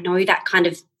go, I know that kind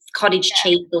of cottage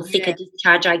cheese or thicker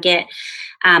discharge I get.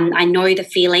 I know the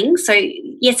feeling. So,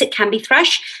 yes, it can be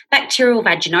thrush. Bacterial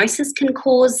vaginosis can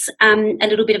cause a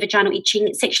little bit of vaginal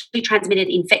itching. Sexually transmitted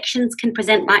infections can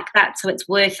present like that, so it's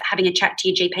worth having a chat to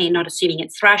your GP and not assuming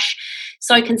it's thrush.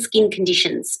 So can skin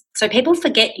conditions. So people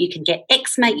forget you can get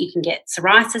eczema, you can get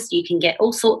psoriasis, you can get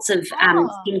all sorts of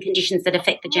skin conditions that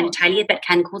affect the genitalia that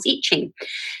can cause itching.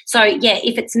 So, yeah,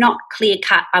 if it's not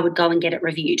clear-cut, I would go and get it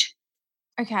reviewed.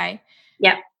 Okay.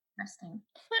 Yep. Interesting.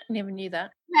 I never knew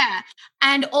that. Yeah.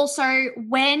 And also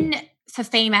for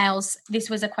females, this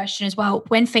was a question as well,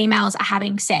 when females are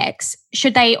having sex,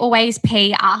 should they always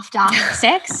pee after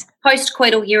sex?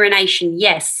 Post-coital urination,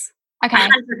 yes. Okay.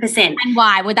 100%. And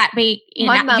why? Would that be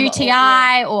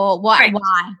UTI or what? Correct.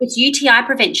 Why? It's UTI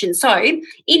prevention. So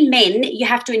in men, you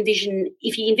have to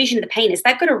if you envision the penis,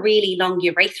 they've got a really long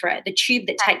urethra. The tube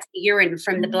that takes the urine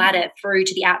from the bladder through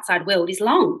to the outside world is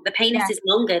long. The penis is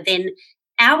longer than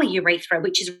our urethra,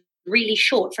 which is really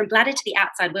short. From bladder to the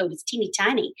outside world is teeny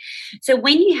tiny. So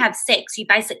when you have sex, you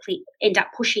basically end up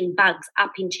pushing bugs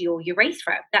up into your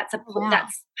urethra. That's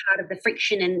part of the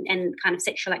friction and kind of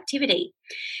sexual activity.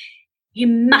 You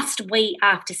must wee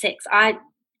after sex. I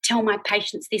tell my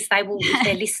patients this. They will, if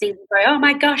they're listening, go, oh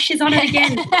my gosh, she's on it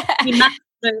again. You must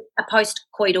do a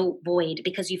post-coital void,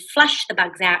 because you flush the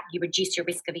bugs out, you reduce your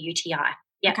risk of a UTI.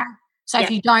 Yeah. Okay. So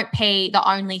if you don't pee, the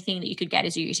only thing that you could get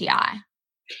is a UTI.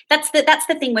 That's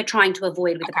the thing we're trying to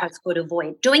avoid with a post-coital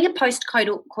void. Doing a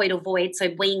post-coital void, so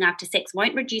weeing after sex,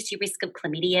 won't reduce your risk of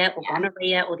chlamydia or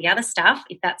gonorrhea or the other stuff,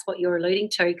 if that's what you're alluding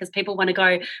to, because people want to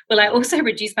go, well, I also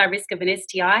reduce my risk of an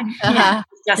STI.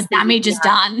 The damage is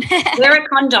done. Wear a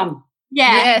condom.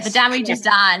 The damage is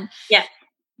done. Yeah.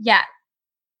 Yeah.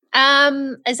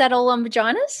 Is that all on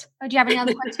vaginas? Oh, do you have any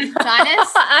other questions for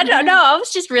vaginas? I don't know. I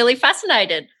was just really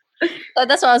fascinated. So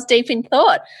that's why I was deep in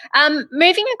thought.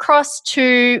 Moving across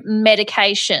to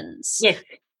medications. Yes.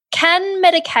 Can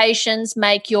medications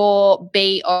make your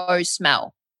BO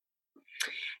smell?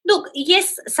 Look,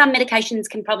 yes, some medications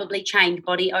can probably change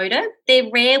body odour. They're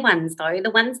rare ones, though.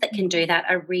 The ones that can do that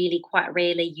are really quite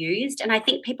rarely used. And I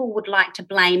think people would like to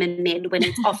blame a med when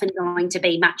it's often going to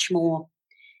be much more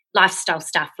lifestyle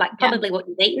stuff, like probably what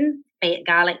you've eaten, be it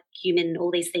garlic, cumin,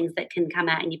 all these things that can come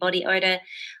out in your body odour,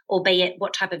 or be it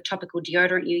what type of topical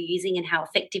deodorant you're using and how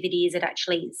effective it is at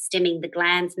actually stemming the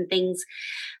glands and things.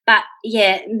 But,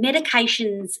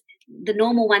 medications, the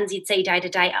normal ones you'd see day to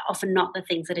day, are often not the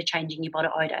things that are changing your body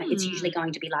odour. It's usually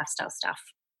going to be lifestyle stuff.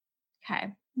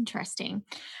 Okay, interesting.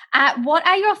 What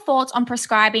are your thoughts on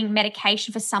prescribing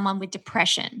medication for someone with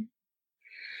depression?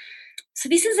 So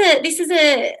this is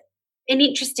an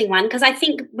interesting one, because I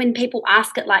think when people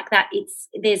ask it like that,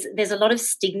 there's a lot of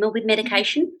stigma with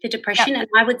medication for depression. And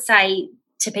I would say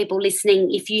to people listening,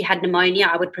 if you had pneumonia,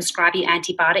 I would prescribe you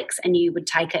antibiotics and you would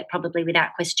take it probably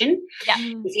without question.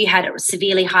 If you had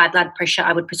severely high blood pressure,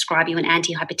 I would prescribe you an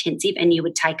antihypertensive and you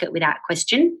would take it without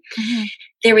question.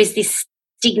 There is this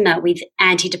stigma with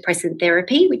antidepressant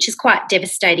therapy, which is quite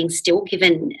devastating still,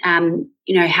 given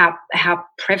how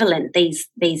prevalent these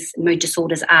mood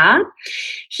disorders are.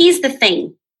 Here's the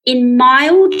thing. In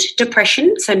mild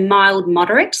depression, so mild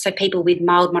moderate, so people with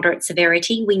mild moderate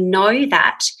severity, we know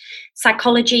that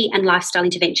psychology and lifestyle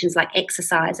interventions like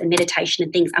exercise and meditation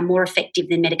and things are more effective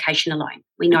than medication alone.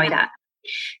 We know that.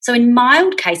 So in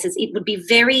mild cases, it would be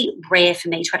very rare for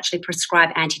me to actually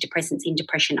prescribe antidepressants in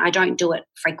depression. I don't do it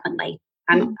frequently.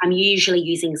 I'm usually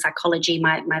using psychology,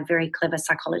 my very clever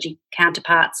psychology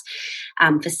counterparts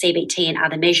for CBT and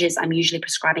other measures. I'm usually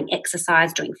prescribing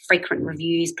exercise, doing frequent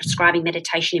reviews, prescribing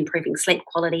meditation, improving sleep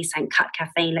quality, saying cut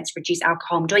caffeine, let's reduce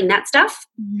alcohol. I'm doing that stuff.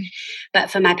 But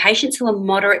for my patients who are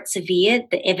moderate severe,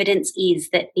 the evidence is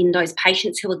that in those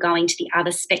patients who are going to the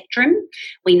other spectrum,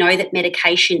 we know that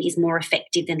medication is more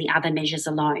effective than the other measures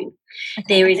alone.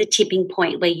 There is a tipping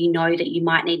point where you know that you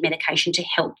might need medication to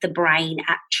help the brain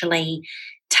actually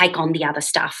take on the other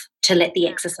stuff, to let the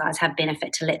exercise have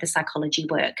benefit, to let the psychology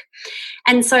work.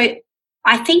 And so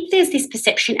I think there's this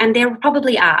perception, and there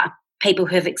probably are people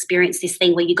who have experienced this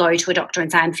thing where you go to a doctor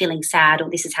and say, I'm feeling sad, or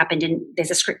this has happened, and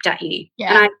there's a script at you.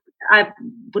 And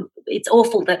it's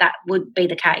awful that would be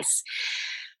the case.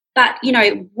 But,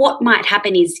 what might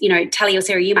happen is, Tali or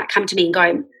Sarah, you might come to me and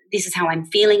go, this is how I'm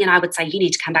feeling, and I would say, you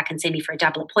need to come back and see me for a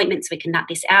double appointment so we can nut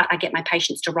this out. I get my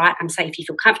patients to write. I'm saying, if you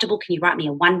feel comfortable, can you write me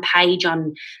a 1-page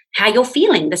on how you're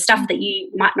feeling, the stuff that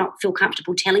you might not feel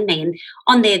comfortable telling me. And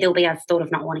on there'll be, I've thought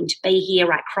of not wanting to be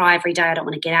here, I cry every day, I don't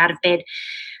want to get out of bed.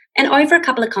 And over a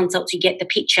couple of consults, you get the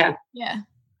picture.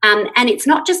 And it's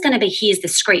not just going to be, here's the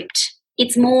script.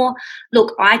 It's more,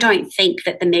 look, I don't think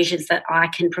that the measures that I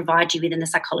can provide you with and the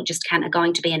psychologist can are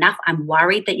going to be enough. I'm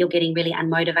worried that you're getting really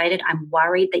unmotivated. I'm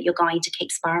worried that you're going to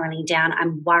keep spiraling down.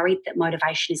 I'm worried that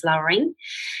motivation is lowering.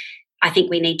 I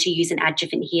think we need to use an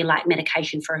adjuvant here like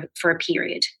medication for a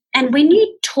period. And when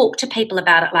you talk to people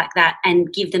about it like that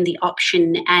and give them the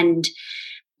option and,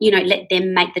 let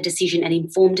them make the decision, an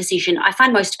informed decision, I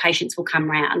find most patients will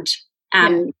come round.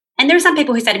 And there are some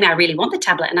people who say to me, I really want the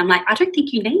tablet. And I'm like, I don't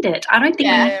think you need it. I don't think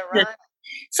you need it.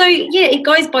 So, it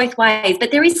goes both ways. But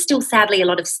there is still, sadly, a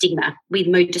lot of stigma with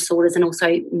mood disorders and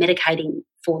also medicating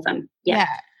for them.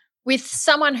 With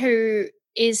someone who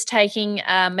is taking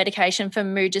medication for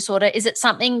mood disorder, is it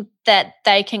something that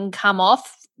they can come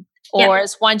off, or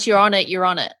is once you're on it, you're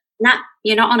on it? No,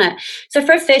 you're not on it. So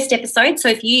for a first episode, so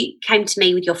if you came to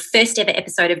me with your first ever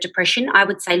episode of depression, I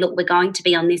would say, look, we're going to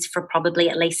be on this for probably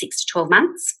at least 6 to 12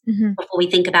 months before we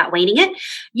think about weaning it.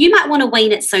 You might want to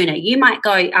wean it sooner. You might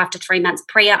go after 3 months,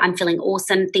 Priya, I'm feeling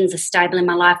awesome. Things are stable in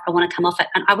my life. I want to come off it.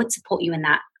 And I would support you in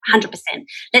that. 100%.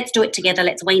 Let's do it together.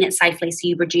 Let's wean it safely so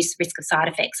you reduce risk of side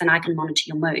effects and I can monitor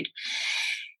your mood.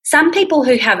 Some people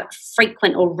who have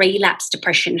frequent or relapse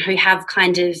depression, who have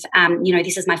kind of,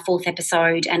 this is my 4th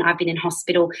episode and I've been in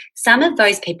hospital, some of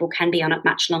those people can be on it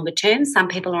much longer term. Some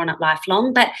people are on it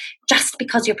lifelong, but just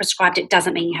because you're prescribed it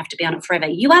doesn't mean you have to be on it forever.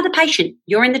 You are the patient.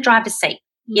 You're in the driver's seat.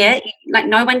 Yeah, like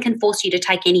no one can force you to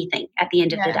take anything at the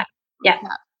end of the day. Yeah.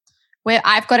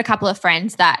 I've got a couple of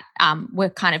friends that were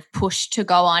kind of pushed to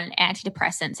go on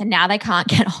antidepressants and now they can't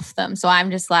get off them. So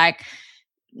I'm just like,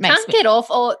 get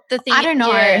off, or the thing. I don't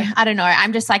know.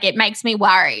 I'm just like, it makes me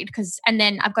worried and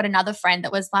then I've got another friend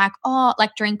that was like,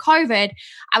 like during COVID,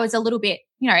 I was a little bit,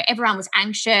 everyone was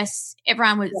anxious,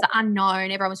 everyone was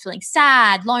unknown, everyone was feeling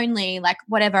sad, lonely, like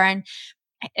whatever. And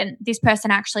this person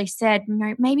actually said,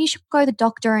 maybe you should go to the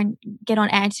doctor and get on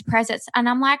antidepressants. And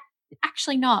I'm like,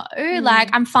 actually no, like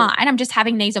I'm fine. I'm just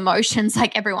having these emotions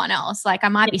like everyone else. Like I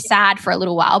might be sad for a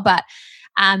little while, but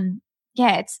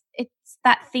it's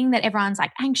that thing that everyone's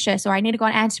like anxious or I need to go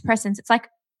on antidepressants. It's like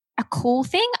a cool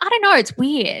thing. I don't know. It's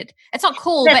weird. It's not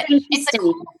cool, but it's a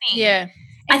cool thing. Yeah.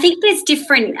 I think there's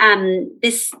different,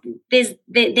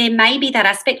 there may be that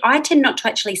aspect. I tend not to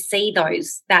actually see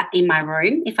that in my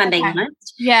room, if I'm being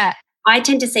honest. Yeah. I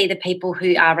tend to see the people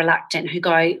who are reluctant, who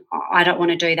go, I don't want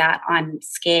to do that. I'm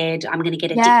scared. I'm going to get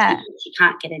addicted. You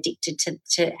can't get addicted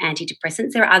to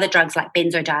antidepressants. There are other drugs like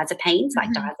benzodiazepines, like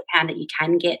diazepam, that you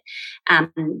can get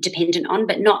dependent on,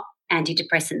 but not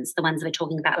antidepressants, the ones we're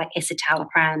talking about like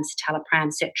escitalopram,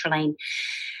 sertraline.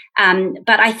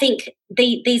 But I think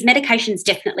these medications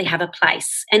definitely have a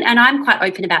place. And I'm quite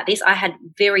open about this. I had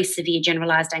very severe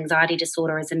generalised anxiety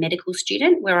disorder as a medical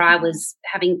student where I was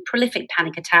having prolific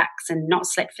panic attacks and not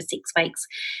slept for 6 weeks.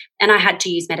 And I had to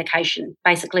use medication.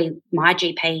 Basically, my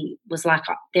GP was like,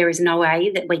 there is no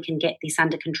way that we can get this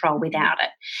under control without it.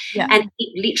 Yeah. And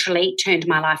it literally turned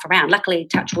my life around. Luckily,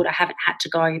 touch wood, I haven't had to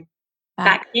go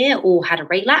back there or had a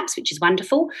relapse, which is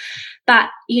wonderful. But,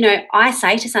 I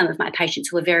say to some of my patients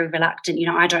who are very reluctant,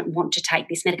 I don't want to take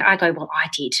this medication. I go, well, I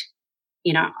did.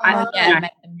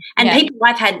 People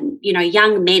I've had,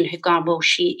 young men who've gone, well,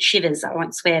 shivers, I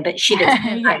won't swear, but shivers.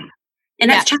 And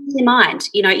that's changed their mind.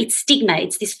 It's stigma.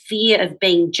 It's this fear of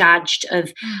being judged,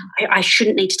 of I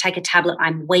shouldn't need to take a tablet.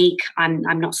 I'm weak. I'm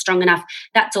not strong enough.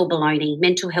 That's all baloney.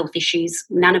 Mental health issues,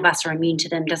 none of us are immune to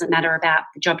them. Doesn't matter about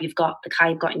the job you've got, the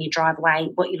car you've got in your driveway,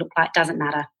 what you look like, doesn't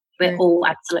matter. We're all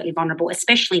absolutely vulnerable,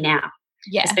 especially now.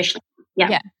 Yeah.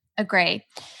 Yeah, agree.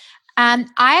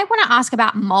 I want to ask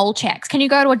about mole checks. Can you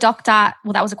go to a doctor?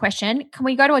 Well, that was a question. Can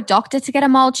we go to a doctor to get a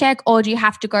mole check, or do you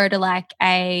have to go to like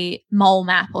a mole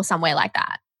map or somewhere like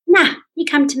that? Nah, you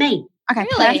come to me. Okay,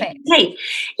 really? Perfect. Okay.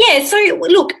 Yeah, so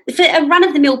look, for a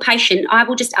run-of-the-mill patient, I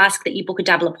will just ask that you book a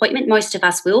double appointment. Most of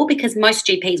us will, because most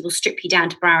GPs will strip you down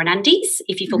to bra and undies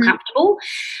if you feel comfortable.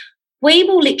 We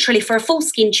will literally, for a full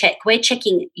skin check, we're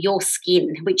checking your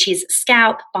skin, which is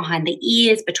scalp, behind the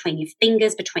ears, between your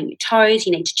fingers, between your toes.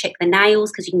 You need to check the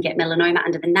nails because you can get melanoma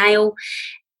under the nail.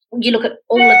 You look at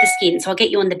all of the skin. So I'll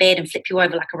get you on the bed and flip you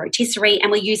over like a rotisserie,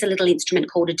 and we'll use a little instrument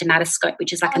called a dermatoscope,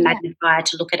 which is like a magnifier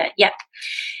to look at it. Yep.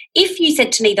 If you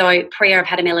said to me, though, Priya, I've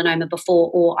had a melanoma before,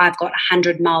 or I've got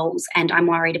 100 moles and I'm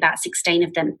worried about 16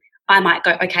 of them, I might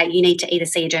go, okay, you need to either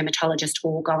see a dermatologist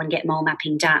or go and get mole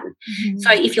mapping done.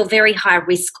 So if you're very high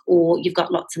risk or you've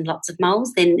got lots and lots of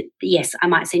moles, then yes, I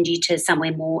might send you to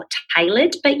somewhere more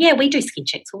tailored. But yeah, we do skin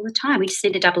checks all the time. We just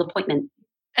need a double appointment.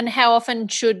 And how often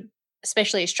should,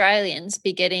 especially Australians,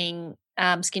 be getting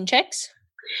skin checks?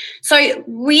 So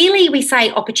really we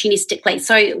say opportunistically.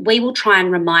 So we will try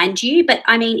and remind you. But,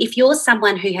 I mean, if you're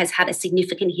someone who has had a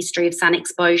significant history of sun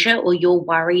exposure or you're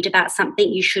worried about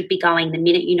something, you should be going the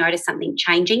minute you notice something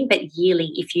changing. But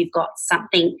yearly, if you've got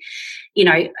something,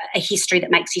 a history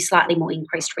that makes you slightly more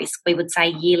increased risk, we would say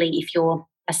yearly if you're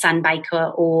a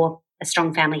sunbaker or a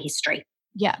strong family history.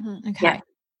 Yeah. Okay. Yeah.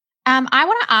 I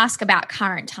want to ask about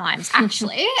current times,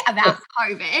 actually, about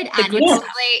COVID.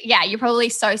 And you're probably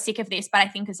so sick of this, but I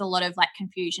think there's a lot of like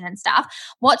confusion and stuff.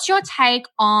 What's your take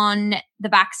on the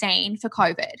vaccine for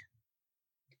COVID?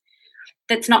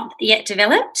 That's not yet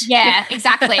developed? Yeah,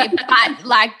 exactly. But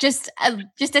like just a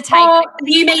take. Oh,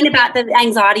 you mean about the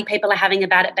anxiety people are having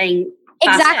about it being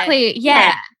exactly,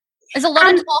 yeah. There's a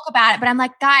lot of talk about it, but I'm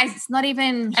like, guys, it's not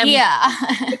even here.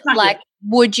 Like,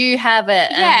 would you have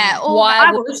it? Yeah.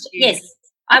 Why would you? Yes,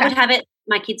 I would have it.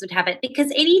 My kids would have it, because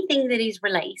anything that is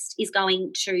released is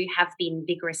going to have been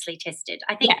vigorously tested.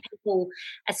 I think people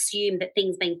assume that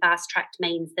things being fast-tracked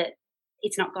means that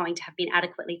it's not going to have been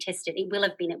adequately tested. It will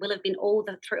have been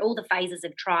through all the phases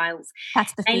of trials.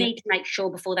 That's the They fear. need to make sure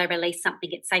before they release something,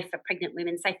 it's safe for pregnant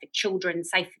women, safe for children,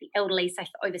 safe for the elderly, safe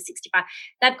for over 65.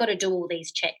 They've got to do all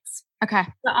these checks. Okay.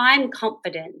 So I'm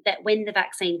confident that when the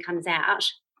vaccine comes out,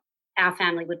 our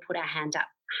family would put our hand up.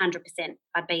 100%.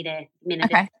 I'd be there the minute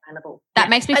it's available. That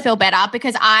makes me feel better,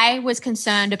 because I was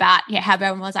concerned about how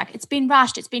everyone was like, it's been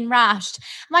rushed. I'm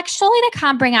like, surely they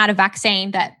can't bring out a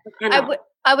vaccine that...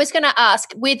 I was going to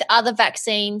ask, with other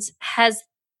vaccines,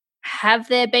 have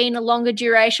there been a longer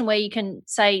duration where you can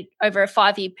say over a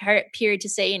 5-year period to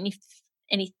see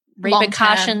any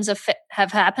repercussions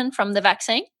have happened from the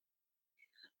vaccine?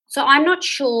 So I'm not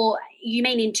sure. You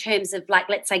mean in terms of, like,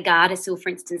 let's say Gardasil, for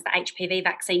instance, the HPV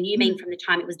vaccine, you mean from the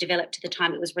time it was developed to the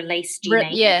time it was released, do you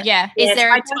mean? Yeah. Yes,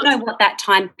 I don't know what that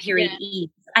time period is.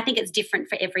 I think it's different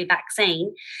for every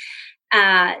vaccine,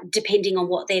 depending on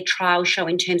what their trials show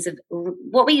in terms of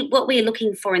what we're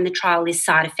looking for in the trial is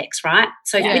side effects, right?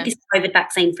 So with this COVID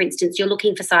vaccine, for instance, you're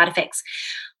looking for side effects.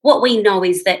 What we know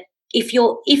is that if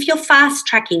you're fast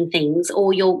tracking things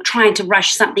or you're trying to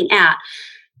rush something out,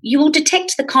 you will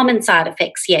detect the common side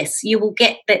effects, yes. You will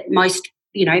get that most,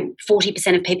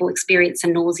 40% of people experience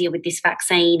some nausea with this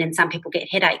vaccine, and some people get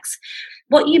headaches.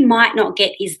 What you might not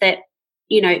get is that,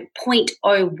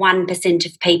 0.01%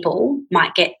 of people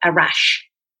might get a rash.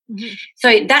 Mm-hmm.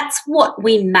 So that's what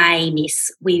we may miss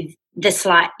with the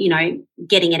slight,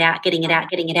 getting it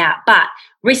out. But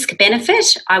risk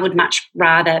benefit, I would much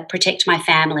rather protect my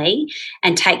family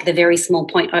and take the very small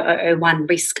 0.001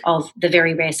 risk of the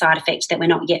very rare side effect that we're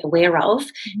not yet aware of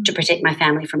to protect my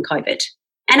family from COVID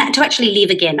and to actually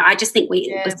live again. I just think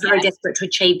we're so desperate to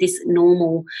achieve this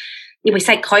normal. We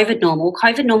say COVID normal.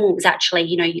 COVID normal was actually,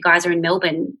 you guys are in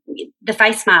Melbourne, the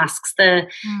face masks, the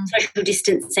social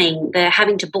distancing, the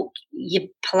having to book your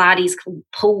Pilates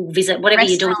pool visit, whatever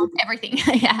you're doing. Everything,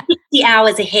 50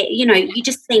 hours ahead, you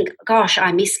just think, gosh,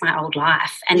 I miss my old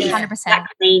life. And 100%. if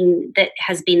vaccine that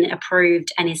has been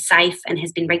approved and is safe and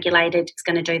has been regulated is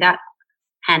going to do that,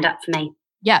 hand up for me.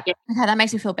 Yeah. Okay, that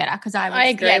makes me feel better, because I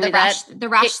agree with that. The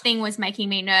rush thing was making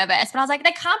me nervous, but I was like,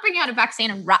 they can't bring out a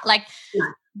vaccine and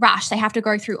rush. They have to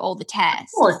go through all the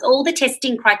tests. Of course, all the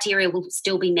testing criteria will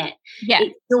still be met. Yeah.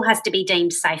 It still has to be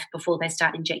deemed safe before they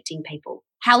start injecting people.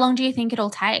 How long do you think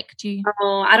it'll take?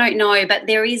 I don't know, but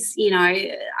there is,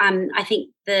 I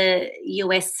think the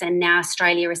US and now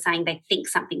Australia are saying they think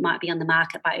something might be on the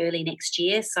market by early next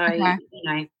year. So,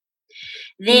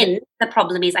 then the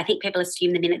problem is, I think people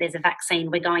assume the minute there's a vaccine,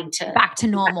 we're going to back to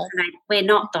normal. Vaccinate. We're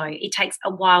not, though. It takes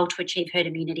a while to achieve herd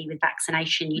immunity with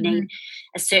vaccination. You need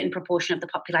a certain proportion of the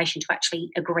population to actually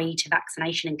agree to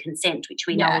vaccination and consent, which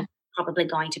we know is probably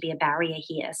going to be a barrier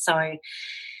here. So,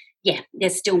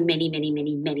 there's still many, many,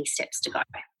 many, many steps to go.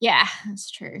 Yeah,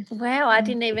 that's true. Wow, I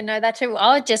didn't even know that too.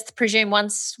 I would just presume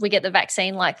once we get the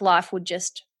vaccine, life would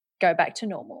just go back to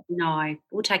normal. No, it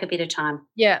will take a bit of time.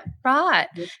 Yeah, right.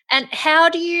 Yeah. And how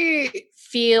do you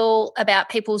feel about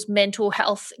people's mental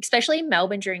health, especially in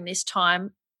Melbourne during this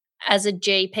time as a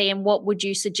GP, and what would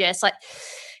you suggest? Like,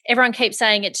 everyone keeps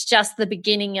saying it's just the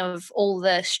beginning of all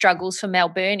the struggles for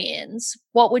Melburnians.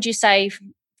 What would you say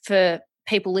for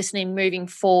people listening moving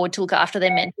forward to look after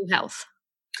their mental health?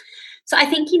 So I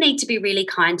think you need to be really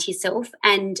kind to yourself,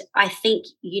 and I think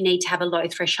you need to have a low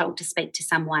threshold to speak to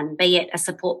someone, be it a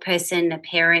support person, a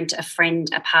parent, a friend,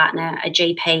 a partner, a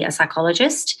GP, a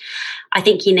psychologist. I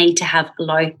think you need to have a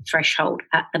low threshold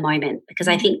at the moment, because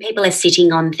I think people are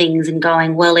sitting on things and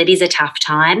going, well, it is a tough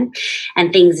time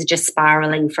and things are just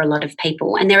spiralling for a lot of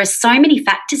people. And there are so many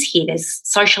factors here. There's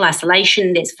social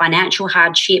isolation, there's financial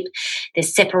hardship,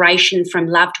 there's separation from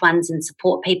loved ones and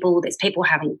support people, there's people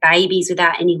having babies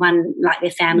without anyone like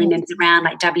their family members around,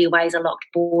 like WA is a locked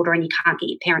border and you can't get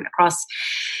your parent across.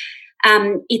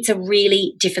 It's a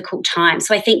really difficult time.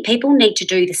 So I think people need to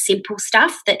do the simple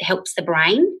stuff that helps the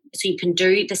brain. So you can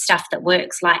do the stuff that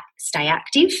works, like stay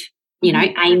active,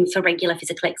 aim for regular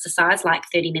physical exercise, like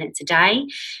 30 minutes a day.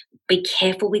 Be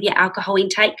careful with your alcohol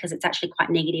intake, because it's actually quite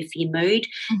negative for your mood.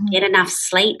 Get enough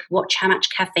sleep. Watch how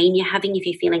much caffeine you're having if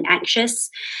you're feeling anxious.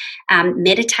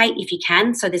 Meditate if you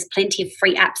can. So there's plenty of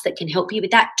free apps that can help you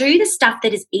with that. Do the stuff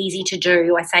that is easy to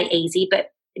do. I say easy, but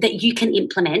that you can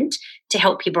implement to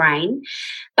help your brain.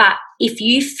 But if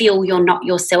you feel you're not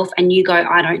yourself and you go,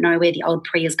 I don't know where the old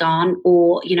Pri has gone,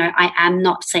 or, I am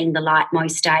not seeing the light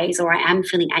most days, or I am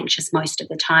feeling anxious most of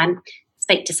the time,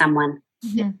 speak to someone.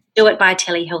 Do it by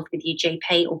telehealth with your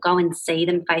GP, or go and see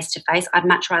them face to face. I'd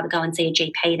much rather go and see a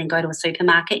GP than go to a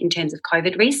supermarket in terms of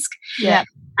COVID risk. Yeah.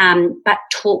 But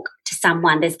talk to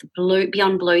someone. There's the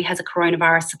Beyond Blue has a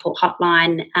coronavirus support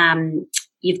hotline.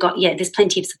 there's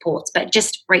plenty of supports, but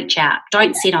just reach out.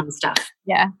 Don't sit on stuff.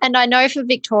 Yeah. And I know for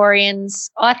Victorians,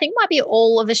 I think might be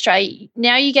all of Australia,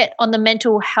 now you get on the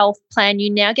mental health plan, you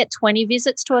now get 20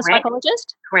 visits to a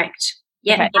psychologist? Correct.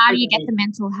 Yeah. Okay. How do you get the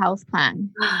mental health plan?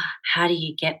 How do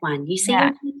you get one? You see your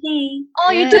GP.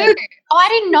 Oh, you do? Oh, I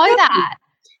didn't know that.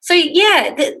 So,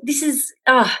 this is,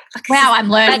 wow, I'm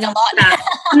learning a lot.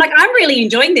 I'm like, I'm really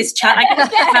enjoying this chat. I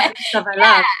get stuff I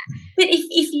love. But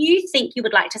if you think you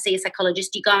would like to see a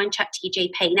psychologist, you go and chat to your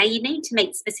GP. Now, you need to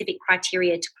meet specific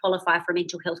criteria to qualify for a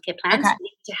mental health care plan. Okay. So you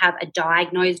need to have a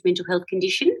diagnosed mental health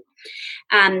condition.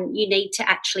 You need to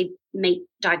actually meet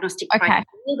diagnostic criteria,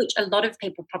 which a lot of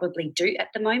people probably do at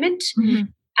the moment.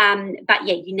 Mm-hmm. But,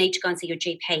 you need to go and see your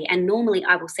GP. And normally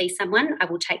I will see someone, I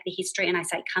will take the history and I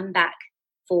say, come back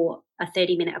for a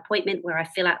 30-minute appointment where I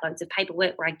fill out loads of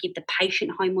paperwork, where I give the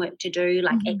patient homework to do,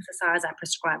 like exercise. I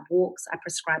prescribe walks. I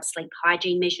prescribe sleep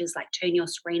hygiene measures, like turn your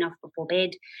screen off before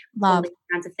bed, all these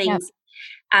kinds of things.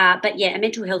 Yep. But, a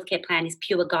mental health care plan is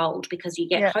pure gold because you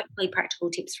get hopefully practical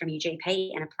tips from your GP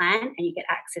and a plan, and you get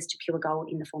access to pure gold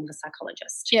in the form of a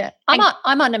psychologist. Yeah.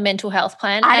 I'm on a mental health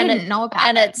plan. I didn't know about it.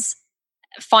 And it's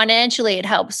financially it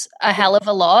helps a hell of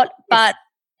a lot, but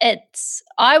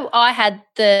I had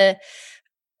the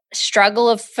struggle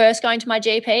of first going to my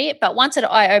GP, but once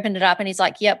I opened it up and he's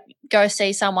like, yep, go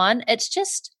see someone, it's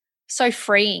just so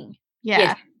freeing.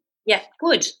 Yeah,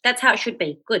 good. That's how it should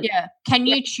be. Good. Yeah. Can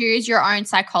you choose your own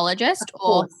psychologist? Of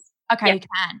course. Okay, you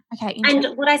can. Okay.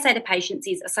 And what I say to patients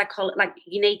is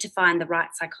you need to find the right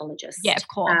psychologist. Yeah, of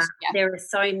course. There are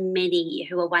so many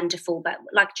who are wonderful, but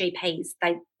like GPs,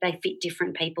 they fit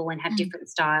different people and have different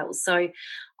styles. So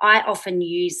I often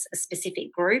use a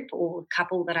specific group or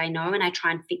couple that I know, and I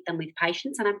try and fit them with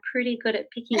patients, and I'm pretty good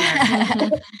at picking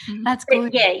them. That's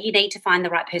good. But you need to find the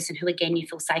right person who, again, you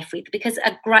feel safe with, because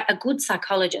a good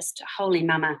psychologist, holy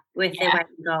mama, worth their weight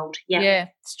in gold. Yeah,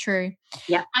 it's true.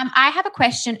 Yeah. I have a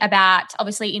question about,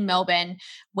 obviously in Melbourne,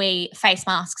 face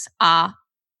masks are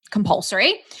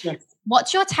compulsory. Yes.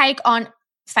 What's your take on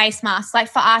face masks? Like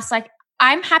for us,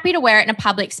 I'm happy to wear it in a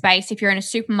public space if you're in a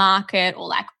supermarket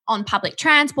or on public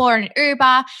transport or an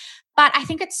Uber. But I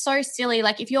think it's so silly.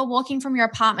 Like if you're walking from your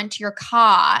apartment to your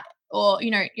car or,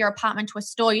 your apartment to a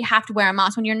store, you have to wear a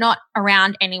mask when you're not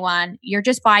around anyone. You're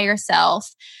just by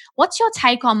yourself. What's your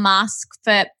take on masks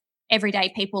for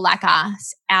everyday people like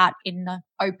us out in the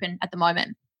open at the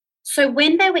moment? So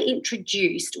when they were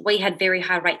introduced, we had very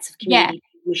high rates of community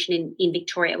transmission in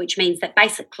Victoria, which means that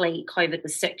basically COVID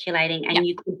was circulating and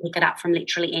you could pick it up from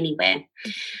literally anywhere.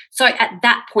 So at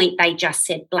that point, they just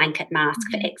said blanket mask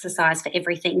for exercise, for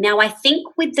everything. Now, I think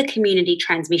with the community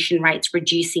transmission rates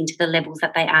reducing to the levels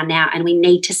that they are now, and we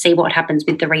need to see what happens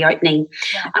with the reopening,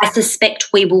 I suspect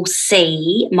we will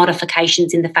see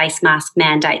modifications in the face mask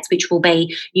mandates, which will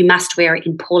be you must wear it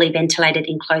in poorly ventilated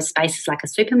enclosed spaces like a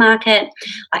supermarket,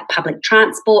 like public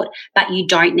transport, but you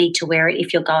don't need to wear it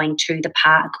if you're going to the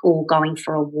park or going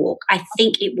for a walk. I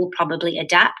think it will probably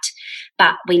adapt,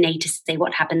 but we need to see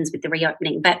what happens with the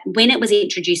reopening. But when it was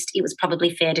introduced, it was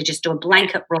probably fair to just do a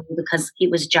blanket rule because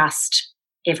it was just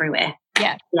everywhere.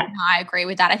 Yeah. No, I agree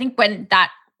with that. I think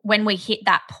when we hit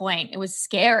that point, it was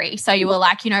scary. So you were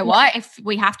like, you know what, if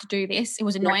we have to do this, it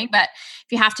was annoying, but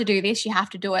if you have to do this, you have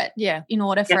to do it in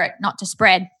order for it not to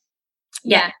spread.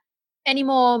 Yeah. Any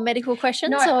more medical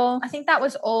questions? No, I think that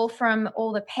was all from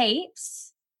all the peeps.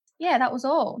 Yeah, that was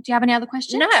all. Do you have any other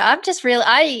questions? No,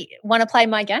 I want to play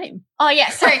my game. Oh, yeah.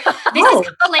 So this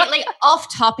is completely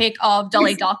off topic of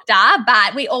Dolly Doctor,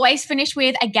 but we always finish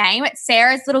with a game. It's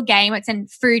Sarah's little game. It's a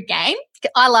food game.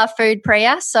 I love food,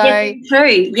 Priya. So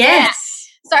true.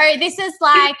 Yes. So this is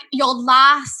like your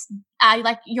last,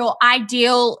 your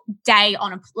ideal day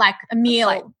on a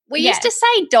meal. We used to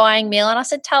say dying meal, and I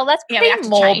said, "Tell that's pretty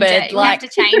morbid." You have to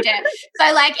change it.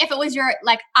 So if it was your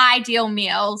ideal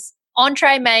meals.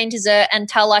 Entree, main, dessert, and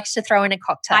Tal likes to throw in a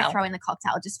cocktail. I throw in the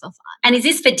cocktail just for fun. And is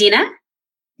this for dinner?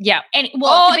 Yeah. It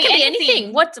could be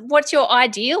anything. What's your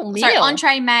ideal meal? So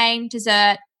entree, main,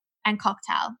 dessert, and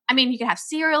cocktail. I mean, you could have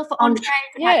cereal for entree.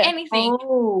 You could have anything.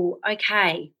 Oh,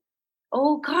 okay.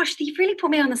 Oh, gosh, you've really put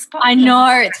me on the spot. I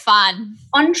know, it's fun.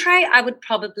 Entree, I would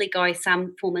probably go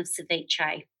some form of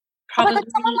ceviche. Probably.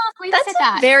 That's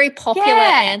a very popular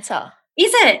answer.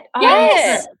 Is it? Oh,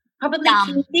 yes. Probably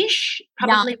kingfish,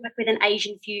 probably with an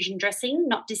Asian fusion dressing,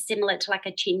 not dissimilar to like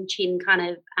a chin kind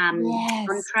of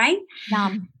entree.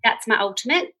 Yum. That's my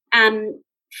ultimate.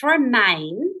 For a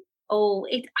main,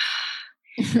 I'd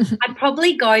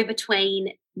probably go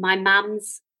between my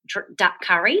mum's duck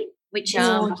curry, which is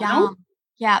yum.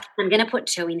 Yeah. I'm going to put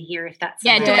 2 in here if that's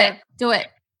do it.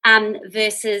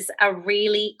 versus a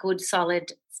really good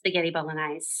solid spaghetti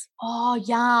bolognese. Oh,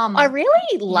 yum. I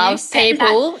really love said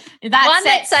people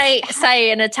that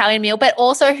say an Italian meal, but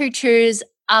also who choose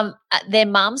their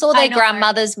mums or their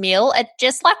grandmother's meal. It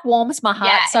just like warms my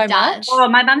heart so much. Oh,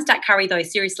 my mum's duck curry though,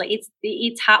 seriously.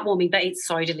 It's heartwarming, but it's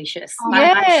so delicious. Oh,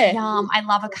 yum. I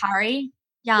love a curry.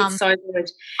 Yum. It's so good.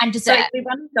 And dessert. So if we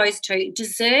run those two.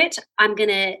 Dessert, I'm going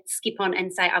to skip on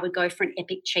and say I would go for an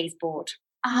epic cheese board.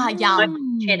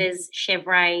 Yum. Cheddars,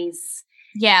 chevrets.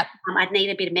 Yeah. I'd need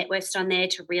a bit of Metwurst on there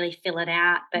to really fill it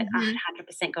out, but I'd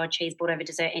 100% go cheese board over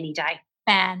dessert any day.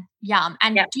 Fan. Yum.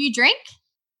 And do you drink?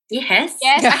 Yes.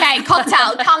 Yes. Okay.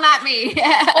 Cocktail. Come at me.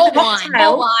 Or wine.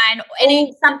 Or wine.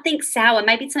 Or something sour.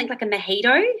 Maybe something like a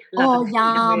mojito. Love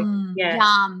yum. Yeah.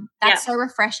 Yum. That's so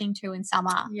refreshing too in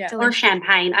summer. Yeah. Or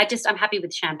champagne. I'm happy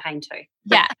with champagne too.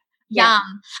 Yeah.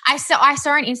 Yum. I saw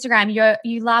on Instagram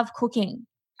you love cooking.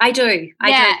 I do.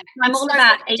 I'm all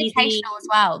about educational as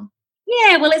well.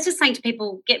 Yeah, well, it's just saying to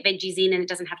people, get veggies in and it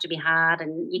doesn't have to be hard,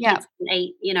 and your kids can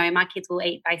eat, my kids will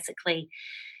eat basically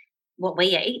what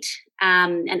we eat,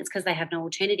 and it's because they have no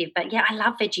alternative. But, I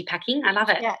love veggie packing. I love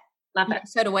it. Yeah. Love it.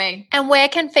 So do we. And where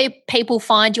can people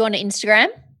find you on Instagram?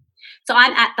 So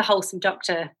I'm at The Wholesome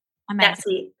Doctor. Amazing. That's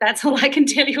it. That's all I can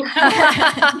tell you.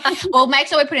 Well, make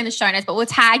sure we put in the show notes, but we'll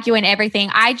tag you in everything.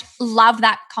 I love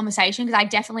that conversation because I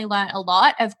definitely learned a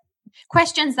lot of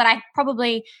questions that I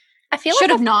probably should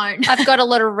have known. I've got a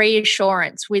lot of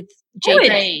reassurance with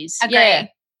GPs. Agree. Yeah.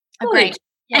 Agree.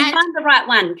 And find the right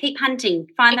one. Keep hunting.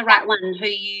 Find the right one who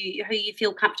you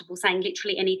feel comfortable saying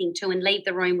literally anything to, and leave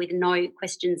the room with no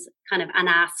questions kind of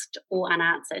unasked or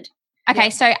unanswered.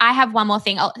 Okay, so I have one more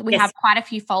thing. We have quite a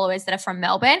few followers that are from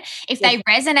Melbourne. If they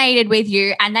resonated with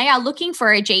you and they are looking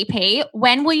for a GP,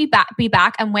 when will you be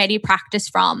back, and where do you practice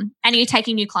from? And are you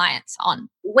taking new clients on?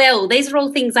 Well, these are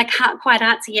all things I can't quite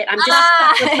answer yet. I'm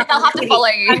just they'll have to follow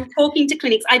you. I'm talking to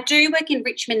clinics. I do work in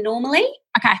Richmond normally.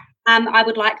 Okay. I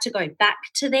would like to go back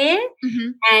to there,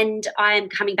 and I am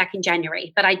coming back in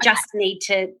January, but I just need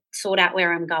to sort out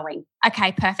where I'm going.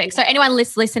 Okay, perfect. So anyone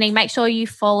listening, make sure you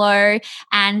follow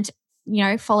and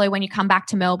follow when you come back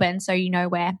to Melbourne so you know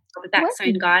where. I'll be back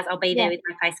soon, guys. I'll be there with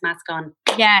my face mask on.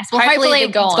 Yes. Well, hopefully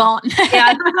it's gone.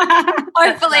 Yeah.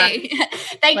 Hopefully.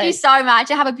 Thank you so much.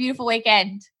 Have a beautiful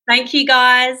weekend. Thank you,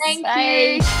 guys.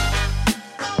 Thank you.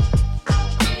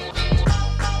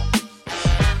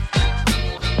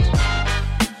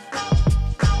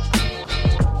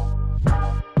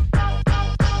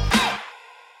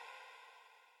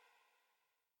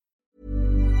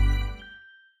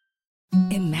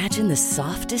 Imagine the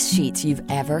softest sheets you've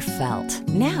ever felt.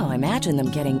 Now imagine them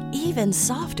getting even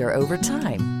softer over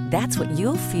time. That's what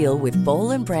you'll feel with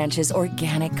Boll & Branch's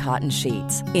organic cotton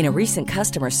sheets. In a recent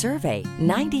customer survey,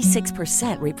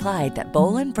 96% replied that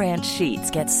Boll & Branch sheets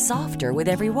get softer with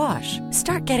every wash.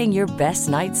 Start getting your best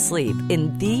night's sleep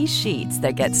in these sheets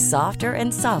that get softer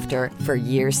and softer for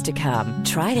years to come.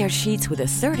 Try their sheets with a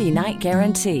 30-night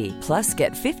guarantee. Plus,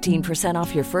 get 15%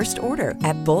 off your first order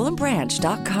at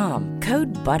bollandbranch.com.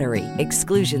 Code BUTTERY.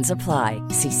 Exclusions apply.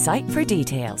 See site for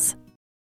details.